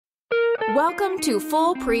Welcome to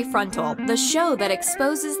Full Prefrontal, the show that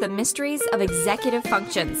exposes the mysteries of executive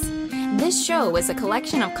functions. This show is a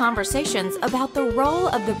collection of conversations about the role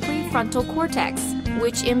of the prefrontal cortex,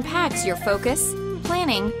 which impacts your focus,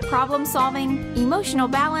 planning, problem-solving, emotional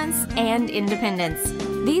balance, and independence.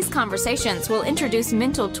 These conversations will introduce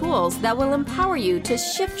mental tools that will empower you to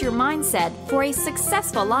shift your mindset for a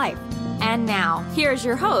successful life. And now, here's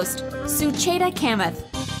your host, Sucheta Kamath.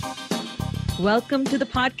 Welcome to the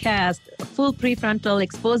podcast, Full Prefrontal,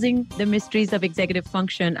 Exposing the Mysteries of Executive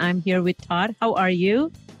Function. I'm here with Todd. How are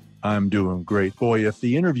you? I'm doing great. Boy, if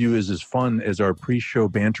the interview is as fun as our pre-show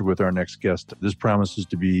banter with our next guest, this promises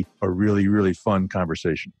to be a really, really fun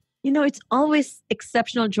conversation. You know, it's always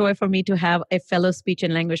exceptional joy for me to have a fellow speech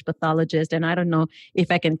and language pathologist. And I don't know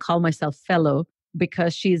if I can call myself fellow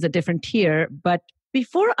because she's a different tier. But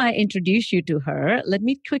before I introduce you to her, let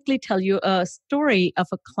me quickly tell you a story of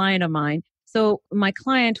a client of mine. So my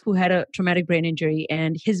client who had a traumatic brain injury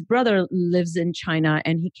and his brother lives in China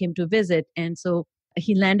and he came to visit. And so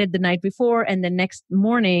he landed the night before and the next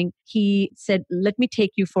morning he said, let me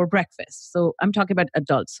take you for breakfast. So I'm talking about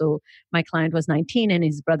adults. So my client was 19 and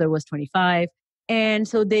his brother was 25. And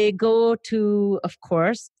so they go to, of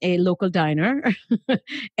course, a local diner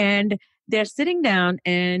and they're sitting down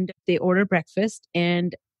and they order breakfast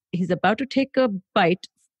and he's about to take a bite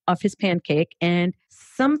of his pancake and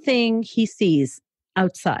something he sees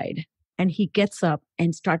outside and he gets up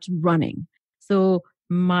and starts running. So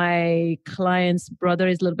my client's brother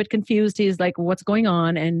is a little bit confused. He's like, what's going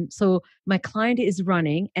on? And so my client is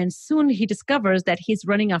running and soon he discovers that he's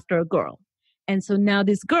running after a girl. And so now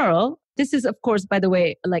this girl, this is of course, by the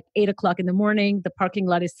way, like 8 o'clock in the morning, the parking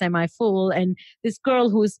lot is semi-full and this girl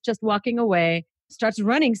who's just walking away starts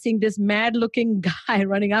running, seeing this mad looking guy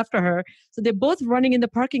running after her. So they're both running in the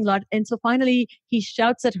parking lot. And so finally he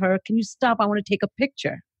shouts at her, can you stop? I want to take a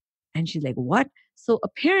picture. And she's like, what? So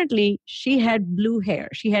apparently she had blue hair.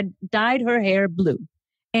 She had dyed her hair blue.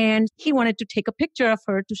 And he wanted to take a picture of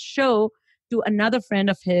her to show to another friend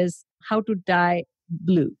of his how to dye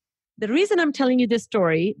blue. The reason I'm telling you this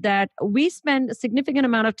story, that we spent a significant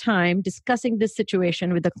amount of time discussing this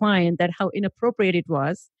situation with the client, that how inappropriate it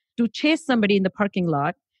was to chase somebody in the parking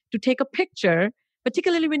lot, to take a picture,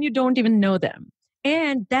 particularly when you don't even know them.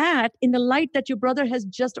 And that in the light that your brother has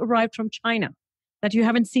just arrived from China, that you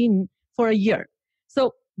haven't seen for a year.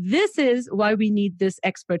 So this is why we need this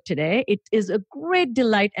expert today. It is a great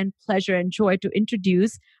delight and pleasure and joy to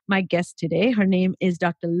introduce my guest today. Her name is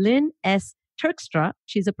Dr. Lyn S. Turkstra.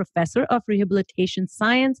 She's a professor of rehabilitation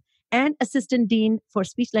science and assistant dean for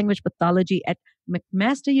speech-language pathology at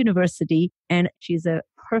McMaster University. And she's a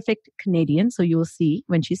perfect Canadian, so you will see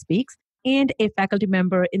when she speaks, and a faculty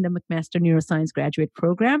member in the McMaster Neuroscience graduate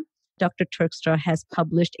program. Dr. Turkstra has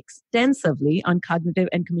published extensively on cognitive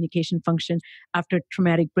and communication function after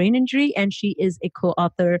traumatic brain injury, and she is a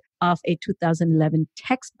co-author of a 2011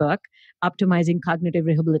 textbook, Optimizing Cognitive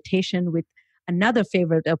Rehabilitation, with another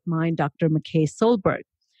favorite of mine, Dr. McKay Solberg.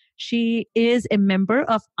 She is a member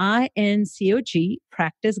of INCOG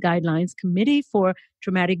Practice Guidelines Committee for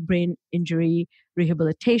Traumatic Brain Injury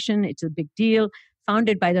Rehabilitation. It's a big deal.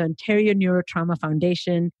 Founded by the Ontario Neurotrauma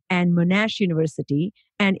Foundation and Monash University,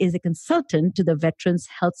 and is a consultant to the Veterans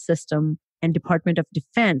Health System and Department of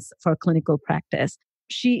Defense for clinical practice.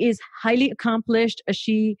 She is highly accomplished.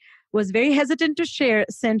 She was very hesitant to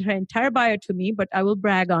send her entire bio to me, but I will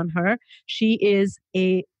brag on her. She is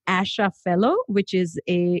a ASHA Fellow, which is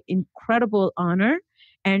an incredible honor.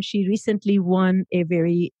 And she recently won a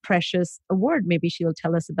very precious award. Maybe she'll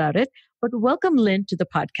tell us about it. But welcome, Lyn, to the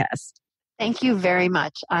podcast. Thank you very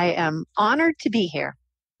much. I am honored to be here.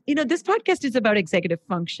 You know, this podcast is about executive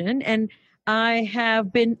function. And I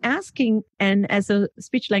have been asking, and as a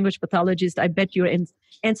speech language pathologist, I bet your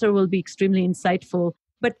answer will be extremely insightful.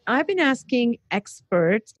 But I've been asking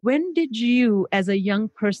experts, when did you, as a young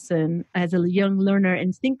person, as a young learner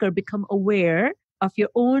and thinker, become aware of your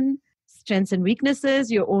own strengths and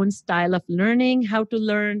weaknesses, your own style of learning, how to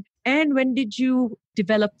learn? And when did you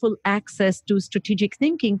develop full access to strategic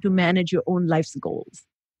thinking to manage your own life's goals?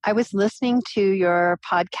 I was listening to your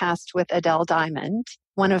podcast with Adele Diamond,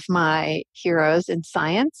 one of my heroes in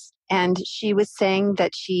science, and she was saying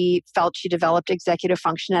that she felt she developed executive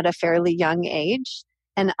function at a fairly young age.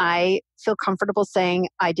 And I feel comfortable saying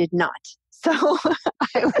I did not. So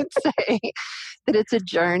I would say that it's a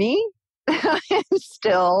journey. I'm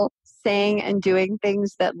still saying and doing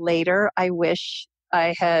things that later I wish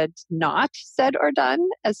I had not said or done,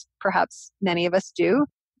 as perhaps many of us do.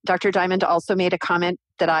 Dr. Diamond also made a comment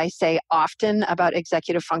that I say often about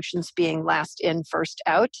executive functions being last in, first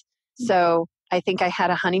out. So I think I had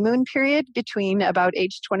a honeymoon period between about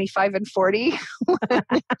age 25 and 40 when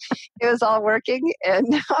it was all working. And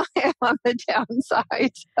now I am on the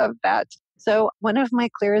downside of that. So one of my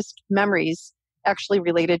clearest memories, actually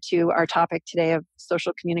related to our topic today of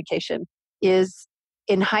social communication, is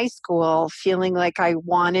in high school feeling like I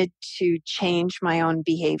wanted to change my own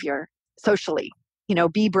behavior socially,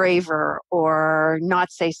 be braver or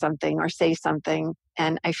not say something or say something.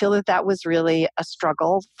 And I feel that that was really a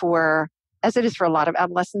struggle as it is for a lot of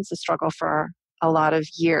adolescents, a struggle for a lot of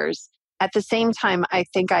years. At the same time, I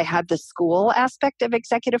think I had the school aspect of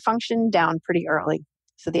executive function down pretty early.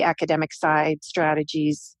 So the academic side,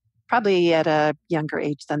 strategies, probably at a younger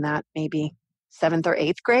age than that, maybe 7th or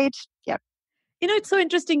 8th grade. Yep. It's so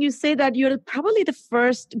interesting you say that. You're probably the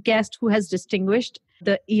first guest who has distinguished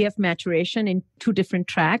the EF maturation in two different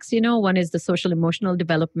tracks. One is the social emotional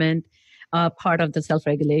development part of the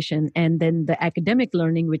self-regulation, and then the academic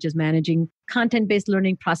learning, which is managing content-based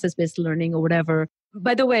learning, process-based learning, or whatever.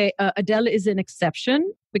 By the way, Adele is an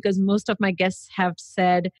exception because most of my guests have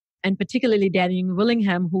said, and particularly Daniel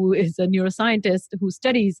Willingham, who is a neuroscientist who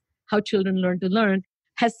studies how children learn to learn,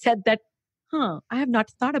 has said that, I have not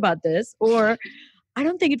thought about this, or I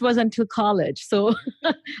don't think it was until college. So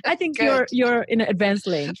I think you're in an advanced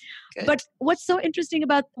lane. Good. But what's so interesting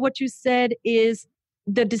about what you said is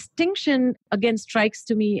the distinction again strikes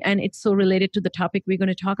to me, and it's so related to the topic we're going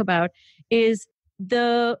to talk about, is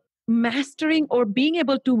the mastering or being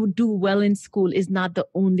able to do well in school is not the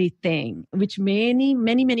only thing, which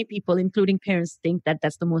many people, including parents, think that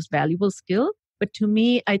that's the most valuable skill. But to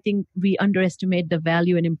me, I think we underestimate the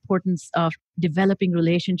value and importance of developing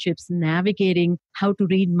relationships, navigating how to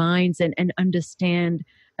read minds and understand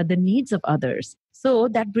the needs of others. So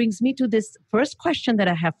that brings me to this first question that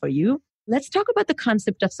I have for you. Let's talk about the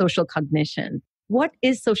concept of social cognition. What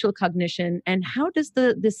is social cognition, and how does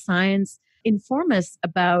this science inform us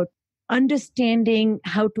about understanding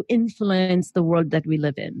how to influence the world that we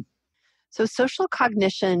live in? So social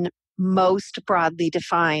cognition, most broadly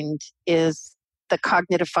defined, is the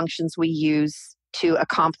cognitive functions we use to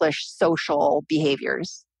accomplish social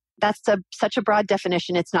behaviors. That's such a broad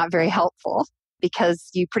definition, it's not very helpful because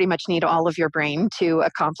you pretty much need all of your brain to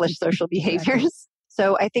accomplish social behaviors.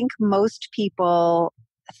 So I think most people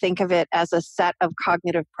think of it as a set of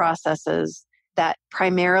cognitive processes that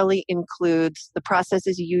primarily includes the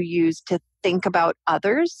processes you use to think about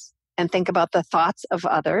others and think about the thoughts of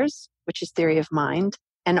others, which is theory of mind,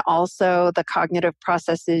 and also the cognitive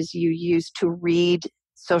processes you use to read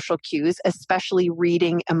social cues, especially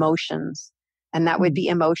reading emotions. And that would be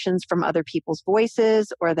emotions from other people's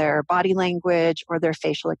voices or their body language or their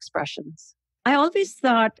facial expressions. I always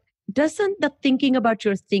thought, doesn't the thinking about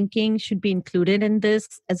your thinking should be included in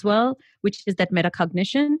this as well, which is that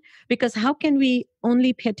metacognition? Because how can we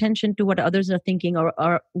only pay attention to what others are thinking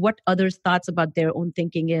or what others' thoughts about their own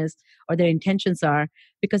thinking is or their intentions are?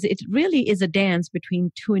 Because it really is a dance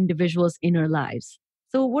between two individuals' inner lives.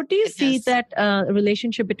 So what do you see that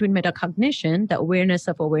relationship between metacognition, the awareness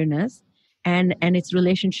of awareness, and its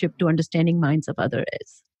relationship to understanding minds of others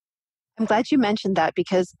is? I'm glad you mentioned that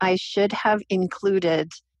because I should have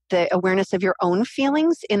included the awareness of your own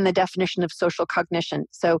feelings in the definition of social cognition.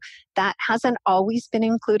 So that hasn't always been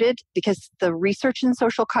included because the research in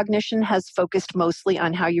social cognition has focused mostly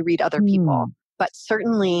on how you read other people. But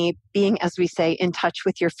certainly being, as we say, in touch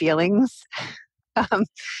with your feelings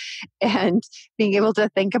and being able to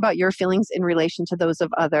think about your feelings in relation to those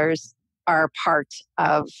of others are part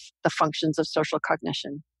of the functions of social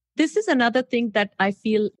cognition. This is another thing that I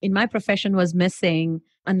feel in my profession was missing.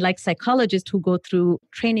 Unlike psychologists who go through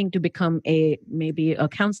training to become maybe a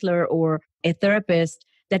counselor or a therapist,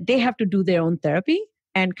 that they have to do their own therapy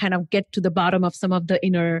and kind of get to the bottom of some of the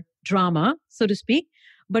inner drama, so to speak.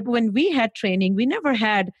 But when we had training, we never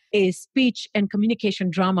had a speech and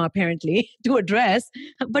communication drama, apparently, to address.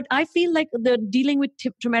 But I feel like the dealing with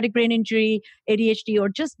traumatic brain injury, ADHD, or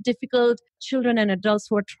just difficult children and adults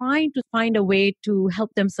who are trying to find a way to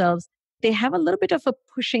help themselves, they have a little bit of a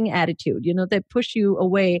pushing attitude. They push you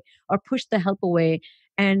away or push the help away.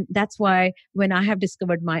 And that's why when I have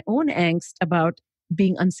discovered my own angst about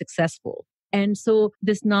being unsuccessful. And so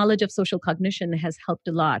this knowledge of social cognition has helped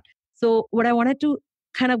a lot. So what I wanted to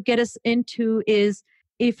kind of get us into is,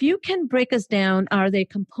 if you can break us down, are there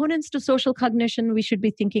components to social cognition we should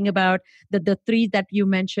be thinking about? The three that you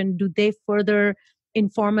mentioned, do they further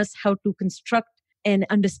inform us how to construct an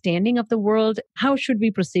understanding of the world? How should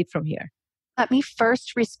we proceed from here? Let me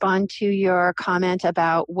first respond to your comment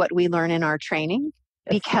about what we learn in our training,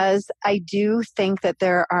 because I do think that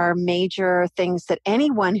there are major things that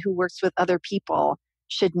anyone who works with other people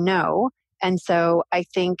should know. And so I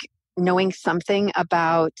think knowing something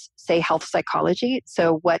about, say, health psychology.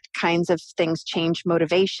 So what kinds of things change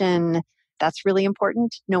motivation? That's really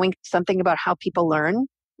important. Knowing something about how people learn,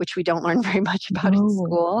 which we don't learn very much about in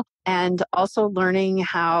school. And also learning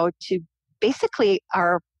how to basically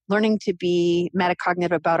are learning to be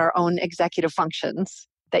metacognitive about our own executive functions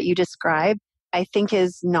that you describe, I think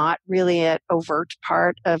is not really an overt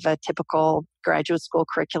part of a typical graduate school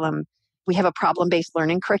curriculum. We have a problem-based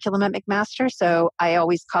learning curriculum at McMaster, so I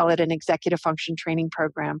always call it an executive function training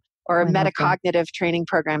program or a metacognitive training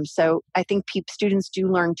program. So I think students do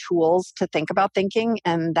learn tools to think about thinking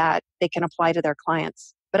and that they can apply to their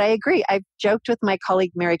clients. But I agree. I've joked with my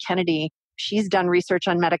colleague, Mary Kennedy. She's done research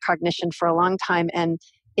on metacognition for a long time, and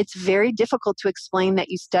it's very difficult to explain that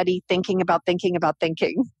you study thinking about thinking about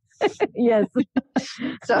thinking. Yes.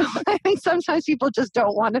 So I think sometimes people just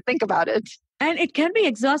don't want to think about it. And it can be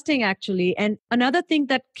exhausting, actually. And another thing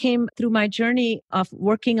that came through my journey of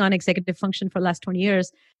working on executive function for the last 20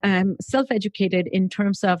 years, I'm self-educated in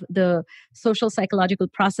terms of the social psychological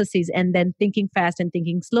processes and then Thinking Fast and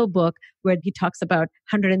Thinking Slow book, where he talks about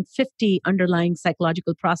 150 underlying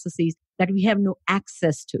psychological processes that we have no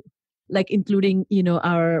access to, like including,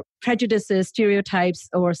 our prejudices, stereotypes,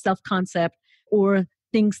 or self-concept, or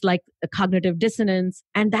things like cognitive dissonance.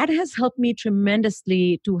 And that has helped me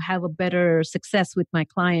tremendously to have a better success with my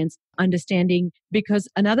clients, understanding, because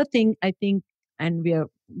another thing I think, and we are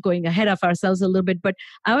going ahead of ourselves a little bit, but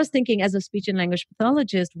I was thinking as a speech and language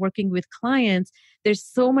pathologist working with clients, there's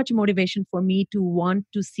so much motivation for me to want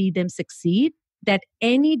to see them succeed that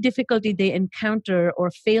any difficulty they encounter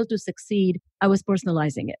or fail to succeed, I was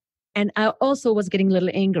personalizing it. And I also was getting a little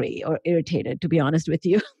angry or irritated, to be honest with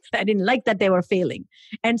you. I didn't like that they were failing.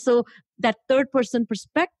 And so that third person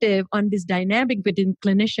perspective on this dynamic between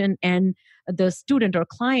clinician and the student or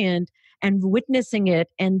client and witnessing it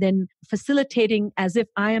and then facilitating as if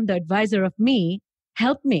I am the advisor of me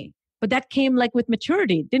helped me. But that came like with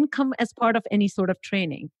maturity, didn't come as part of any sort of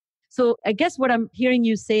training. So I guess what I'm hearing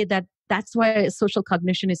you say that's why social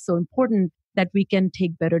cognition is so important, that we can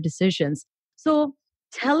take better decisions. So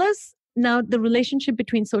tell us now the relationship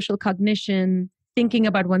between social cognition, thinking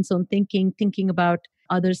about one's own thinking, thinking about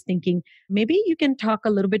others' thinking. Maybe you can talk a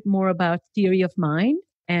little bit more about theory of mind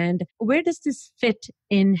and where does this fit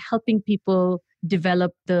in helping people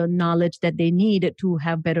develop the knowledge that they need to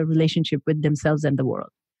have better relationship with themselves and the world?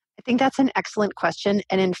 I think that's an excellent question.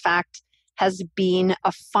 And in fact, has been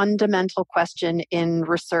a fundamental question in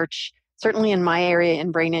research, certainly in my area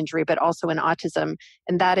in brain injury, but also in autism.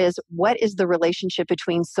 And that is, what is the relationship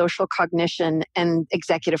between social cognition and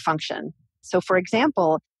executive function? So for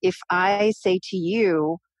example, if I say to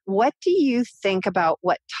you, what do you think about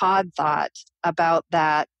what Todd thought about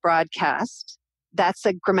that broadcast? That's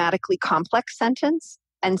a grammatically complex sentence.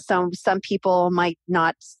 And some people might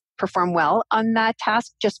not perform well on that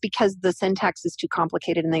task just because the syntax is too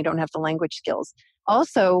complicated and they don't have the language skills.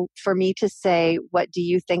 Also, for me to say, what do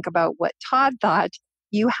you think about what Todd thought?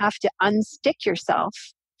 You have to unstick yourself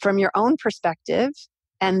from your own perspective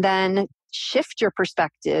and then shift your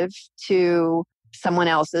perspective to someone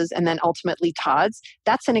else's and then ultimately Todd's.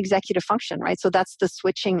 That's an executive function, right? So that's the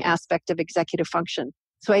switching aspect of executive function.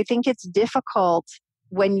 So I think it's difficult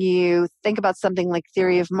when you think about something like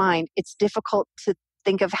theory of mind, it's difficult to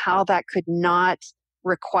think of how that could not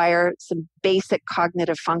require some basic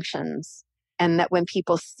cognitive functions. And that when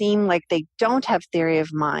people seem like they don't have theory of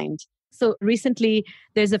mind. So recently,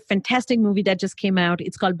 there's a fantastic movie that just came out.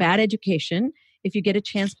 It's called Bad Education. If you get a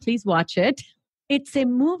chance, please watch it. It's a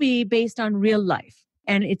movie based on real life.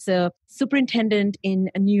 And it's a superintendent in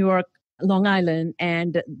New York, Long Island,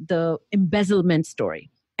 and the embezzlement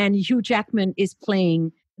story. And Hugh Jackman is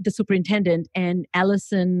playing the superintendent, and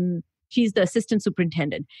Allison, she's the assistant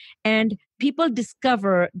superintendent. And people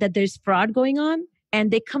discover that there's fraud going on,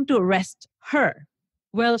 and they come to arrest her.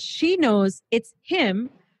 Well, she knows it's him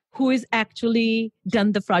who is actually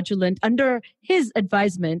done the fraudulent. Under his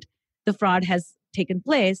advisement, the fraud has taken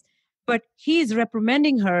place, but he's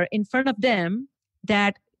reprimanding her in front of them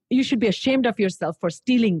that you should be ashamed of yourself for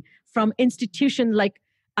stealing from institution like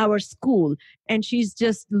our school. And she's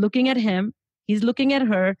just looking at him. He's looking at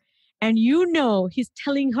her. And he's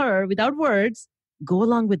telling her without words, go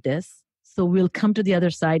along with this, so we'll come to the other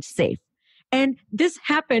side safe. And this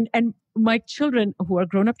happened, and my children, who are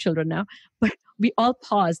grown-up children now, but we all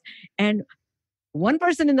paused. And one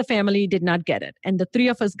person in the family did not get it, and the three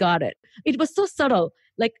of us got it. It was so subtle,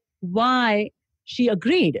 like why she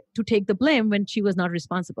agreed to take the blame when she was not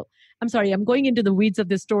responsible. I'm sorry, I'm going into the weeds of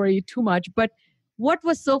this story too much, but what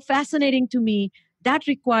was so fascinating to me, that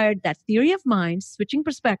required that theory of mind, switching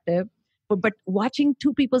perspective, but watching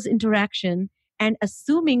two people's interaction and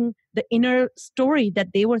assuming the inner story that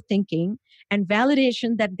they were thinking and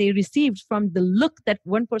validation that they received from the look that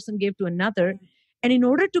one person gave to another. And in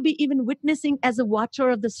order to be even witnessing as a watcher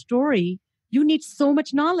of the story, you need so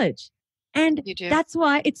much knowledge. And You do. that's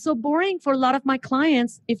why it's so boring for a lot of my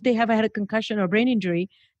clients. If they have had a concussion or brain injury,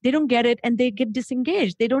 they don't get it and they get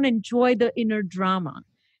disengaged. They don't enjoy the inner drama.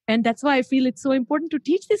 And that's why I feel it's so important to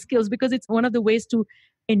teach these skills, because it's one of the ways to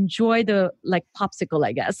enjoy the like popsicle,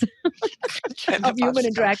 I guess, of human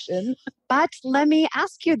interaction. But let me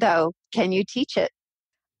ask you though, can you teach it?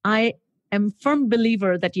 I am a firm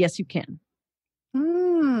believer that yes, you can.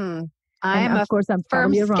 I'm of course, I'm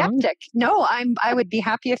firm probably wrong. skeptic. No, I would be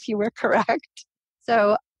happy if you were correct.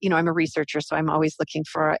 So, I'm a researcher, so I'm always looking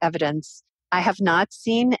for evidence. I have not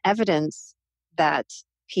seen evidence that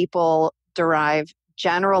people derive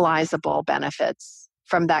generalizable benefits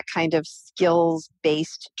from that kind of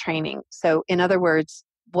skills-based training. So in other words,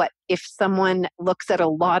 what if someone looks at a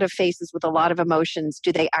lot of faces with a lot of emotions,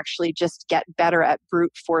 do they actually just get better at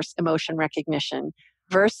brute force emotion recognition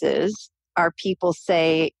versus are people,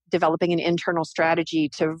 say, developing an internal strategy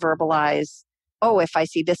to verbalize, oh, if I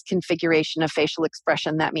see this configuration of facial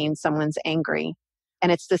expression, that means someone's angry.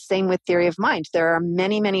 And it's the same with theory of mind. There are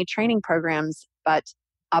many, many training programs, but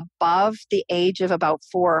above the age of about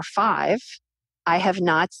 4 or 5, I have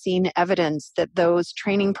not seen evidence that those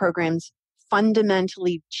training programs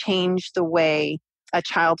fundamentally change the way a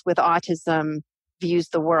child with autism views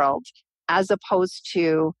the world, as opposed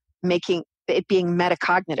to making it being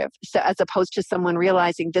metacognitive. So as opposed to someone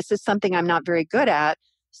realizing this is something I'm not very good at,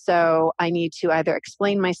 so I need to either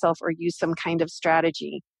explain myself or use some kind of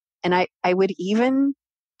strategy. And I would even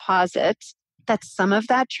posit that some of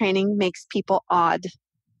that training makes people odd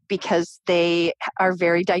because they are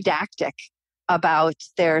very didactic about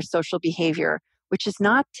their social behavior, which is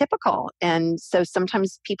not typical. And so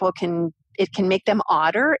sometimes it can make them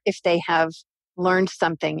odder if they have learned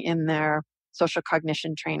something in their social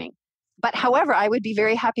cognition training. But however, I would be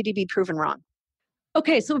very happy to be proven wrong.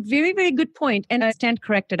 Okay, so very, very good point. And I stand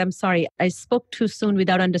corrected. I'm sorry. I spoke too soon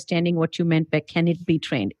without understanding what you meant by can it be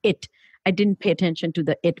trained? I didn't pay attention to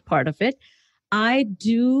the it part of it. I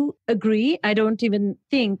do agree. I don't even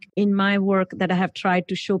think in my work that I have tried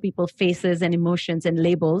to show people faces and emotions and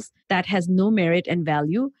labels. That has no merit and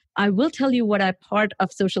value. I will tell you what part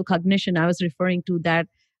of social cognition I was referring to that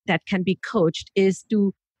can be coached is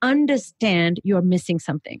to understand you're missing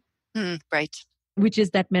something. Right. Which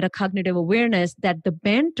is that metacognitive awareness that the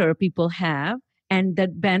banter people have and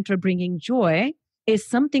that banter bringing joy is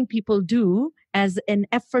something people do as an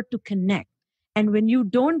effort to connect. And when you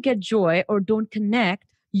don't get joy or don't connect,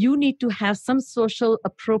 you need to have some social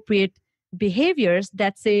appropriate behaviors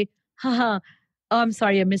that say, haha, oh, I'm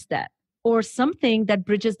sorry, I missed that. Or something that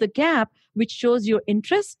bridges the gap, which shows your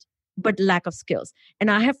interest, but lack of skills. And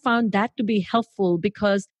I have found that to be helpful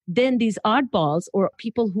because then these oddballs or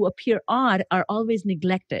people who appear odd are always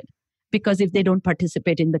neglected because if they don't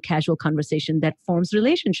participate in the casual conversation that forms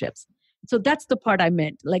relationships. So that's the part I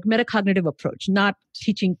meant, like metacognitive approach, not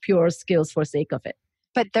teaching pure skills for sake of it.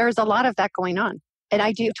 But there's a lot of that going on. And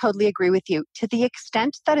I do totally agree with you to the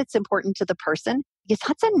extent that it's important to the person, because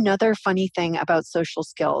that's another funny thing about social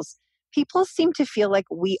skills. People seem to feel like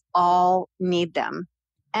we all need them.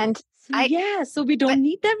 And so we don't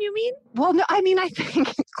need them, you mean? Well, no, I mean, I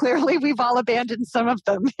think clearly we've all abandoned some of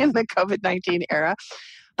them in the COVID-19 era.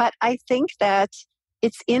 But I think that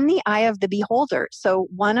it's in the eye of the beholder. So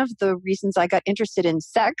one of the reasons I got interested in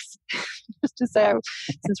sex, just to say,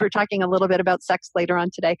 since we're talking a little bit about sex later on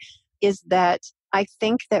today, is that I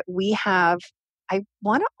think that I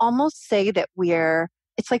want to almost say that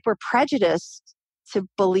it's like we're prejudiced to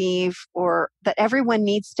believe or that everyone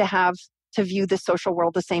needs to view the social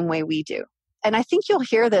world the same way we do. And I think you'll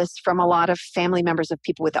hear this from a lot of family members of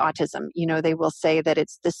people with autism. They will say that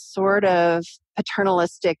it's this sort of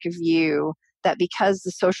paternalistic view that because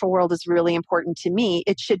the social world is really important to me,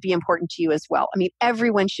 it should be important to you as well. I mean,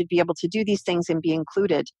 everyone should be able to do these things and be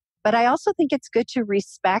included. But I also think it's good to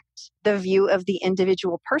respect the view of the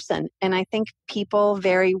individual person. And I think people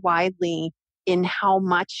vary widely in how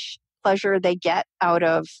much pleasure they get out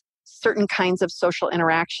of certain kinds of social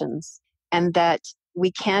interactions, and that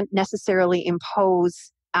we can't necessarily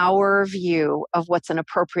impose our view of what's an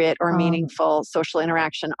appropriate or meaningful social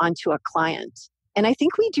interaction onto a client. And I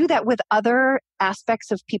think we do that with other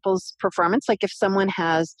aspects of people's performance. Like if someone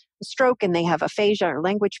has a stroke and they have aphasia or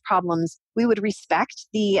language problems, we would respect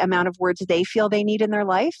the amount of words they feel they need in their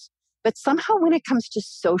life. But somehow when it comes to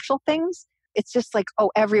social things, it's just like,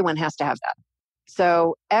 oh, everyone has to have that.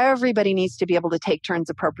 So everybody needs to be able to take turns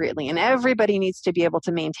appropriately, and everybody needs to be able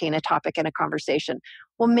to maintain a topic and a conversation.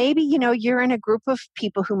 Well, maybe, you're in a group of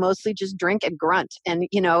people who mostly just drink and grunt, and,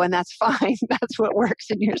 and that's fine. That's what works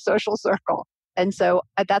in your social circle. And so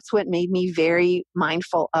that's what made me very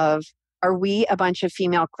mindful of, are we a bunch of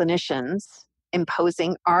female clinicians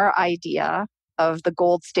imposing our idea of the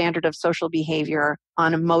gold standard of social behavior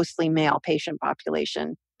on a mostly male patient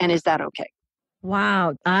population? And is that okay?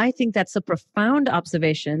 Wow. I think that's a profound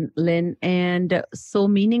observation, Lyn, and so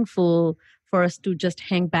meaningful for us to just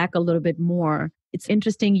hang back a little bit more. It's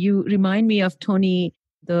interesting. You remind me of Tony,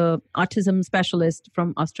 the autism specialist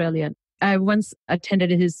from Australia. I once attended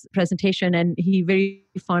his presentation, and he very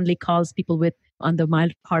fondly calls people with on the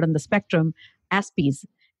mild part on the spectrum Aspies.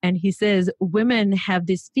 And he says women have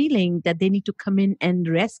this feeling that they need to come in and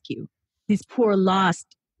rescue these poor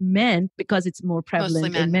lost men, because it's more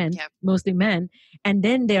prevalent in men, mostly men. And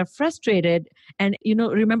then they are frustrated. And,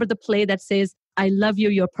 remember the play that says, I love you,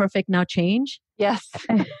 you're perfect, now change? Yes.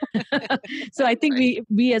 So I think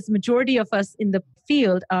we as majority of us in the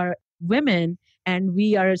field are women, and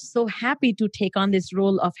we are so happy to take on this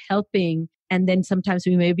role of helping. And then sometimes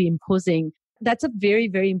we may be imposing. That's a very,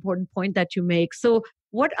 very important point that you make. So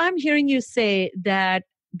what I'm hearing you say, that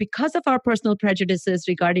because of our personal prejudices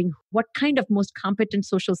regarding what kind of most competent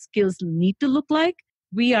social skills need to look like,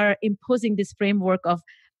 we are imposing this framework of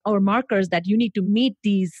our markers that you need to meet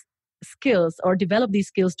these skills or develop these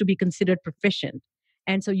skills to be considered proficient.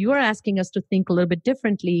 And so you are asking us to think a little bit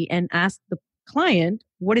differently and ask the client,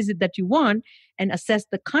 what is it that you want, and assess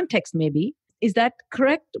the context maybe. Is that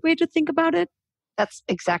correct way to think about it? That's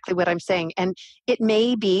exactly what I'm saying. And it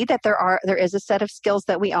may be that there is a set of skills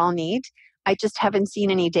that we all need. I just haven't seen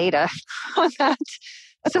any data on that.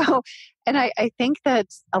 So, and I think that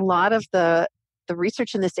a lot of the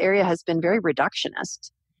research in this area has been very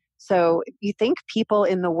reductionist. So you think people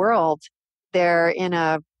in the world, they're in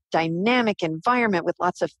a dynamic environment with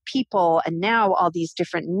lots of people, and now all these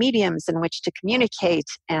different mediums in which to communicate,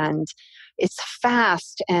 and it's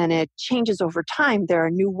fast and it changes over time. There are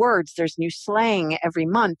new words, there's new slang every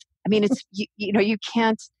month. I mean, it's, you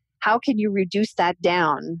can't, how can you reduce that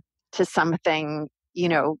down to something,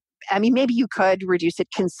 I mean, maybe you could reduce it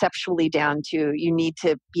conceptually down to, you need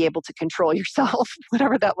to be able to control yourself,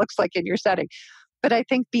 whatever that looks like in your setting. But I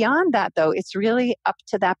think beyond that, though, it's really up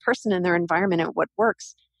to that person and their environment and what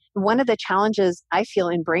works. One of the challenges I feel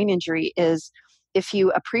in brain injury is, if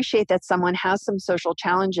you appreciate that someone has some social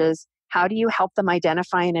challenges, how do you help them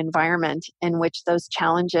identify an environment in which those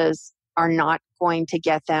challenges are not going to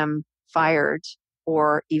get them fired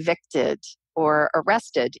or evicted or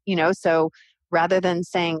arrested? So rather than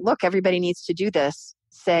saying, look, everybody needs to do this,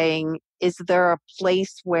 saying, is there a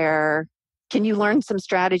place where can you learn some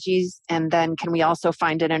strategies, and then can we also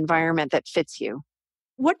find an environment that fits you?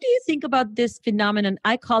 What do you think about this phenomenon?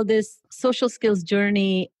 I call this social skills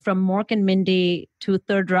journey from Mork and Mindy to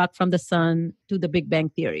Third Rock from the Sun to the Big Bang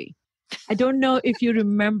Theory. I don't know if you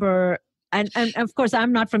remember, and of course,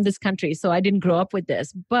 I'm not from this country, so I didn't grow up with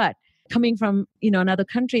this, but coming from, another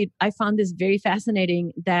country, I found this very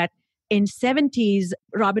fascinating that in 70s,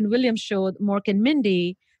 Robin Williams showed Mork and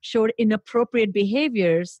Mindy showed inappropriate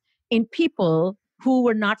behaviors in people who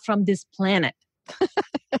were not from this planet.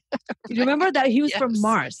 You remember that he was from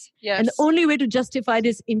Mars. Yes. And the only way to justify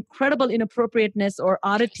this incredible inappropriateness or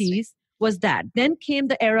oddities was that. Then came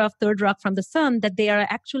the era of Third Rock from the Sun, that they are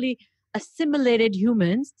actually assimilated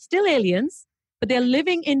humans, still aliens, but they're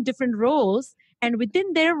living in different roles. And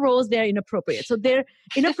within their roles, they're inappropriate. So their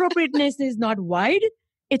inappropriateness is not wide,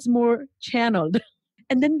 it's more channeled.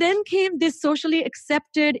 And then came this socially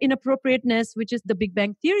accepted inappropriateness, which is the Big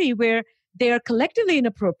Bang Theory, where they are collectively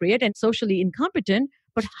inappropriate and socially incompetent,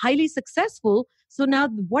 but highly successful. So now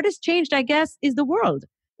what has changed, I guess, is the world.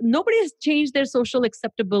 Nobody has changed their social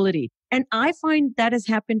acceptability. And I find that has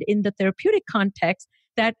happened in the therapeutic context,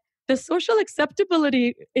 that the social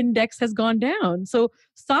acceptability index has gone down. So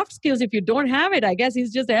soft skills, if you don't have it, I guess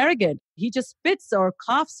he's just arrogant. He just spits or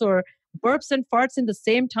coughs or burps and farts in the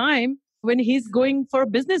same time when he's going for a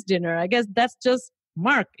business dinner. I guess that's just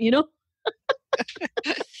Mark,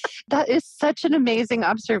 That is such an amazing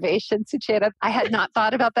observation, Sucheta. I had not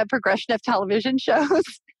thought about that progression of television shows,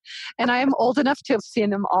 and I am old enough to have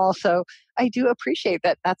seen them all. So I do appreciate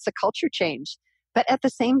that that's a culture change. But at the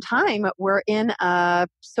same time, we're in a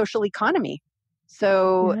social economy.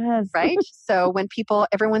 So, Yes. right? So when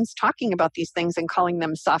everyone's talking about these things and calling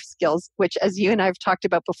them soft skills, which as you and I have talked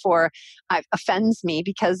about before, offends me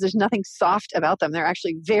because there's nothing soft about them. They're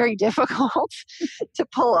actually very difficult to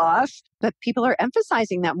pull off, but people are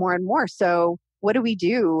emphasizing that more and more. So what do we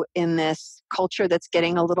do in this culture that's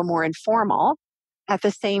getting a little more informal? at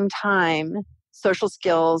the same time, social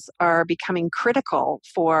skills are becoming critical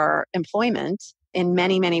for employment in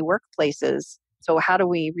many, many workplaces. So how do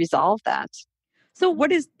we resolve that? So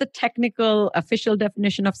what is the technical official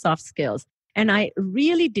definition of soft skills? And I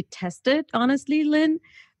really detest it, honestly, Lyn,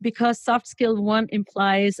 because soft skill one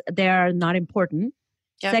implies they are not important.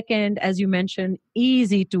 Yep. Second, as you mentioned,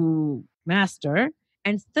 easy to master.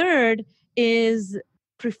 And third is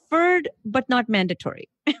preferred but not mandatory.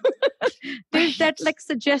 There's that like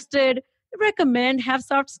suggested recommend have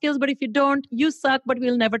soft skills, but if you don't, you suck, but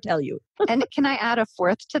we'll never tell you. And can I add a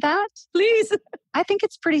fourth to that? Please. I think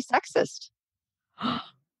it's pretty sexist.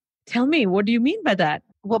 Tell me, what do you mean by that?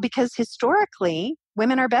 Well, because historically,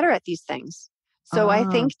 women are better at these things. So I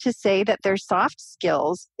think to say that they're soft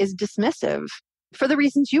skills is dismissive for the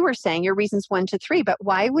reasons you were saying, your reasons 1 to 3. But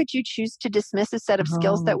why would you choose to dismiss a set of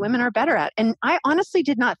skills that women are better at? And I honestly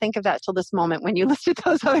did not think of that till this moment when you listed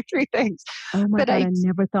those other 3 things. Oh my God, I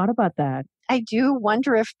never thought about that. I do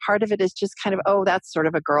wonder if part of it is just kind of, oh, that's sort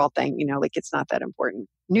of a girl thing, like it's not that important.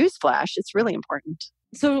 Newsflash, it's really important.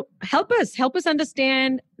 So help us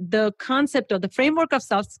understand the concept or the framework of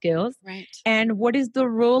soft skills. Right. And what is the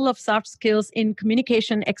role of soft skills in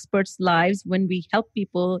communication experts' lives when we help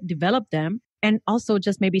people develop them? And also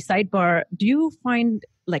just maybe sidebar, do you find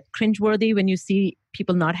like cringeworthy when you see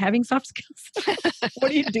people not having soft skills?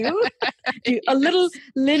 What do you do? A little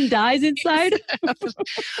Lyn dies inside?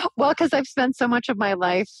 Well, because I've spent so much of my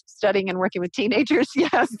life studying and working with teenagers.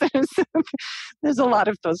 Yes, there's a lot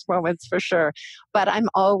of those moments for sure. But I'm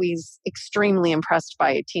always extremely impressed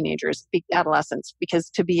by teenagers, adolescents, because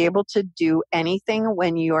to be able to do anything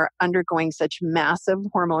when you're undergoing such massive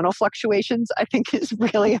hormonal fluctuations, I think is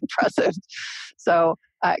really impressive. So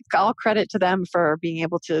all credit to them for being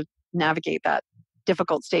able to navigate that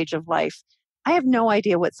difficult stage of life. I have no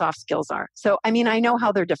idea what soft skills are. So, I know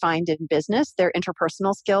how they're defined in business. They're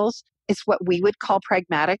interpersonal skills. It's what we would call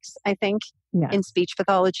pragmatics, I think, in speech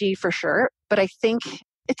pathology for sure. But I think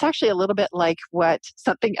it's actually a little bit like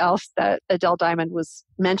something else that Adele Diamond was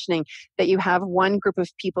mentioning, that you have one group of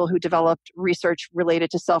people who developed research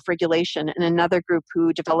related to self-regulation and another group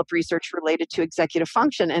who developed research related to executive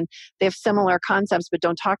function. And they have similar concepts, but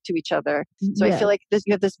don't talk to each other. So I feel like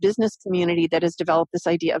you have this business community that has developed this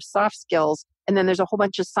idea of soft skills. And then there's a whole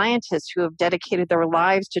bunch of scientists who have dedicated their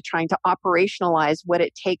lives to trying to operationalize what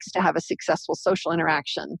it takes to have a successful social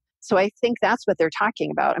interaction. So I think that's what they're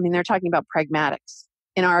talking about. They're talking about pragmatics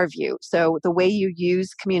in our view. So the way you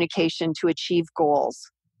use communication to achieve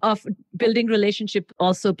goals. Of building relationship,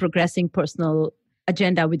 also progressing personal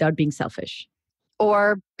agenda without being selfish.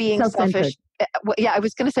 Or being selfish. I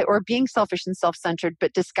was going to say, or being selfish and self-centered,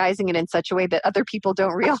 but disguising it in such a way that other people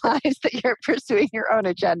don't realize that you're pursuing your own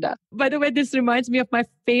agenda. By the way, this reminds me of my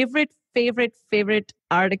favorite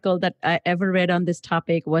article that I ever read on this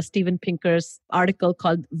topic was Steven Pinker's article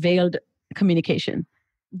called Veiled Communication.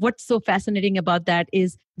 What's so fascinating about that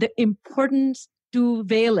is the importance to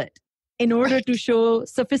veil it in order to show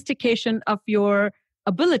sophistication of your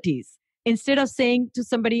abilities. Instead of saying to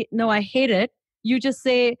somebody, no, I hate it, you just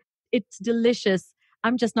say, it's delicious.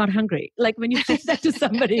 I'm just not hungry. Like when you say that to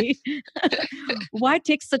somebody, why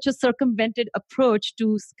take such a circumvented approach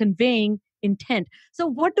to conveying intent? So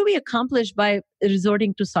what do we accomplish by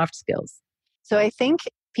resorting to soft skills? So I think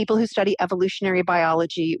people who study evolutionary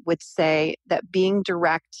biology would say that being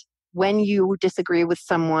direct when you disagree with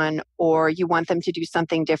someone or you want them to do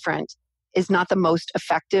something different is not the most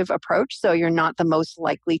effective approach. So you're not the most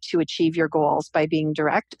likely to achieve your goals by being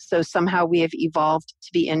direct. So somehow we have evolved to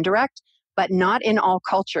be indirect, but not in all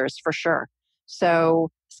cultures for sure.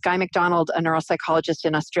 So Skye McDonald, a neuropsychologist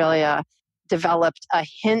in Australia, developed a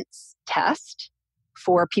hints test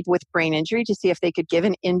for people with brain injury to see if they could give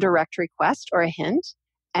an indirect request or a hint.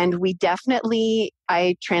 And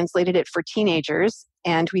I translated it for teenagers,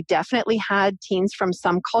 and we definitely had teens from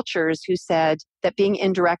some cultures who said that being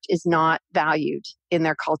indirect is not valued in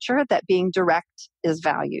their culture, that being direct is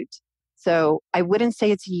valued. So I wouldn't say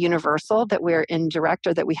it's universal that we're indirect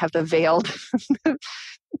or that we have the veiled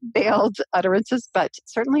utterances, but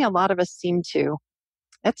certainly a lot of us seem to.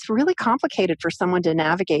 That's really complicated for someone to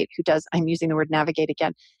navigate I'm using the word navigate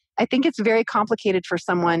again. I think it's very complicated for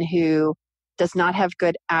someone who does not have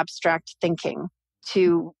good abstract thinking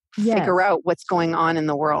to figure out what's going on in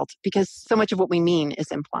the world, because so much of what we mean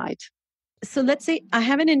is implied. So let's say I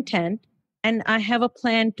have an intent and I have a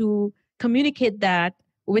plan to communicate that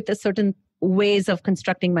with a certain ways of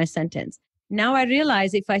constructing my sentence. Now I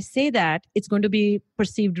realize if I say that, it's going to be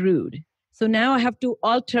perceived rude. So now I have to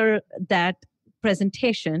alter that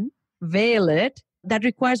presentation, veil it. That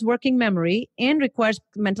requires working memory and requires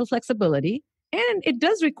mental flexibility. And it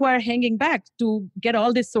does require hanging back to get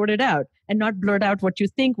all this sorted out and not blurt out what you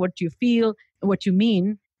think, what you feel, what you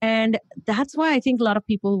mean. And that's why I think a lot of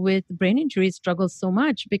people with brain injuries struggle so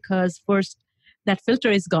much, because first, that filter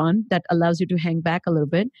is gone that allows you to hang back a little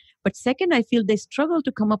bit. But second, I feel they struggle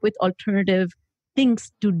to come up with alternative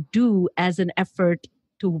things to do as an effort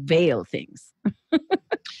to veil things.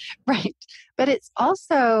 Right. But it's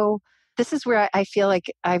also, this is where I feel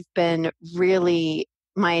like I've been really,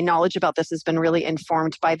 my knowledge about this has been really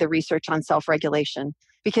informed by the research on self-regulation,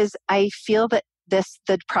 because I feel that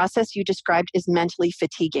the process you described is mentally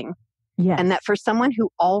fatiguing. Yes. And that for someone who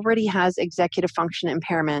already has executive function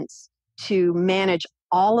impairments, to manage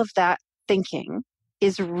all of that thinking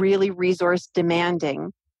is really resource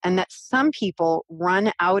demanding. And that some people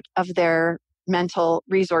run out of their mental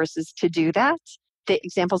resources to do that. The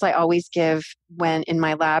examples I always give when in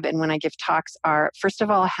my lab and when I give talks are, first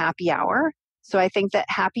of all, happy hour. So I think that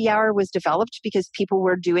happy hour was developed because people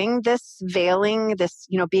were doing this veiling, this,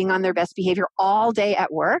 being on their best behavior all day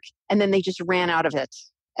at work, and then they just ran out of it.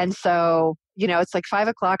 And so, it's like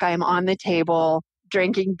 5:00, I am on the table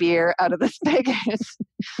drinking beer out of the spigot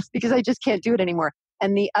because I just can't do it anymore.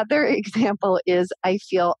 And the other example is, I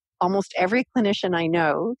feel almost every clinician I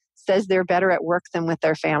know says they're better at work than with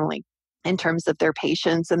their family in terms of their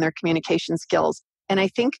patients and their communication skills. And I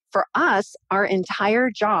think for us, our entire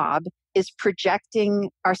job is projecting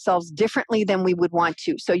ourselves differently than we would want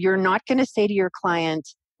to. So you're not going to say to your client,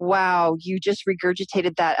 wow, you just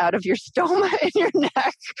regurgitated that out of your stoma in your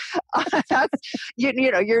neck.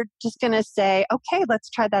 You're just going to say, okay, let's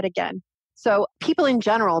try that again. So people in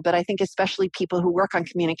general, but I think especially people who work on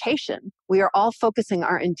communication, we are all focusing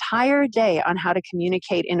our entire day on how to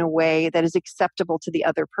communicate in a way that is acceptable to the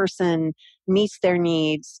other person, meets their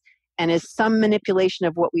needs, and is some manipulation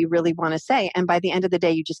of what we really want to say. And by the end of the day,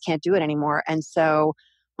 you just can't do it anymore. And so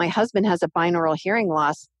my husband has a binaural hearing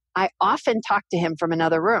loss. I often talk to him from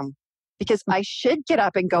another room because I should get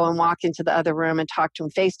up and go and walk into the other room and talk to him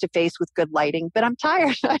face to face with good lighting, but I'm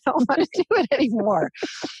tired. I don't want to do it anymore.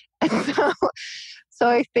 And so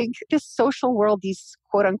I think this social world, these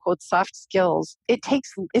quote unquote soft skills,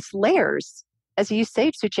 it's layers. As you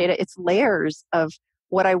say, Sucheta, it's layers of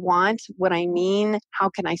what I want, what I mean, how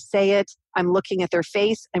can I say it? I'm looking at their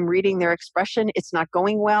face, I'm reading their expression. It's not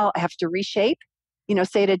going well. I have to reshape,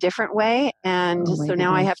 say it a different way. And so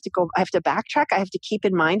now I have to backtrack. I have to keep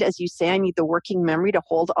in mind, as you say, I need the working memory to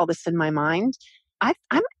hold all this in my mind.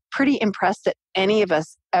 I'm pretty impressed that any of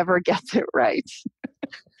us ever gets it right.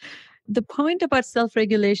 The point about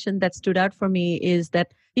self-regulation that stood out for me is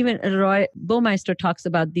that even Roy Baumeister talks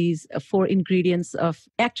about these 4 ingredients of,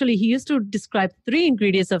 actually, he used to describe 3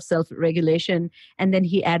 ingredients of self-regulation, and then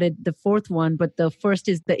he added the 4th one. But the first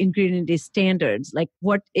is the ingredient is standards. Like,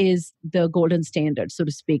 what is the golden standard, so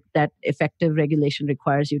to speak, that effective regulation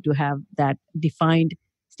requires you to have that defined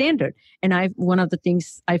standard. And one of the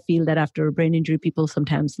things I feel that after brain injury, people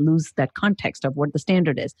sometimes lose that context of what the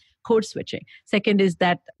standard is. Code switching. Second is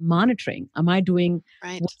that monitoring. Am I doing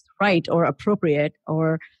what's right or appropriate?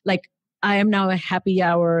 Or like, I am now a happy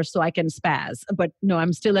hour so I can spaz, but no,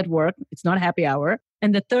 I'm still at work. It's not happy hour.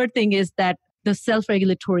 And the third thing is that the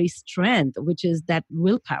self-regulatory strength, which is that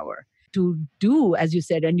willpower to do, as you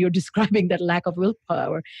said, and you're describing that lack of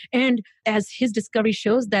willpower. And as his discovery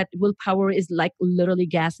shows, that willpower is like literally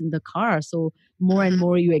gas in the car. So more and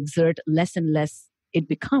more you exert, less and less it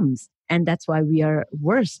becomes. And that's why we are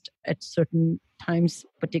worst at certain times,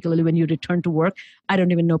 particularly when you return to work. I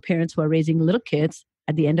don't even know parents who are raising little kids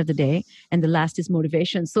at the end of the day. And the last is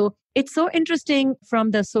motivation. So it's so interesting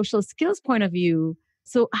from the social skills point of view.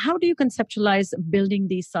 So how do you conceptualize building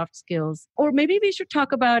these soft skills? Or maybe we should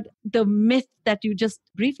talk about the myth that you just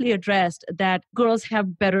briefly addressed, that girls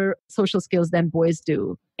have better social skills than boys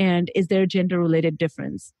do. And is there a gender-related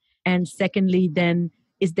difference? And secondly, then,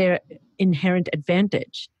 is there inherent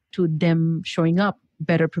advantage to them showing up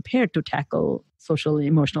better prepared to tackle social and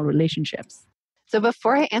emotional relationships? So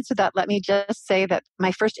before I answer that, let me just say that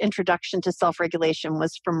my first introduction to self-regulation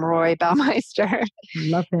was from Roy Baumeister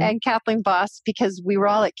and Kathleen Voss, because we were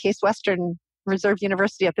all at Case Western Reserve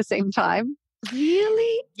University at the same time.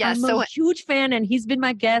 Really? Yes. I'm a huge fan, and he's been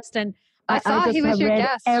my guest, and I saw he was your read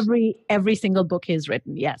guest. Every single book he's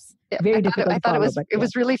written. Yes. Very difficult. I thought it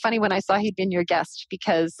was really funny when I saw he'd been your guest,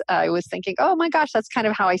 because I was thinking, oh my gosh, that's kind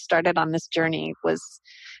of how I started on this journey, was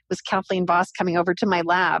Kathleen Voss coming over to my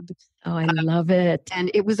lab. Oh, I love it. And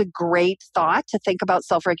it was a great thought to think about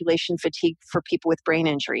self-regulation fatigue for people with brain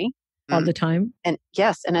injury. All the time. And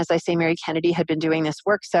yes, and as I say, Mary Kennedy had been doing this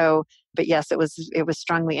work. So, but yes, it was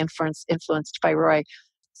strongly influenced by Roy.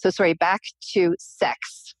 So sorry, back to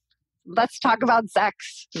sex. Let's talk about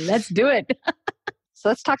sex. Let's do it. So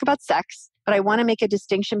let's talk about sex, but I want to make a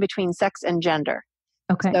distinction between sex and gender.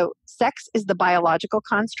 Okay. So sex is the biological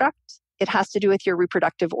construct. It has to do with your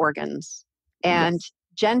reproductive organs. And Yes.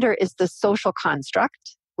 gender is the social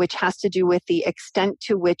construct, which has to do with the extent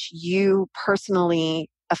to which you personally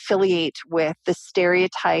affiliate with the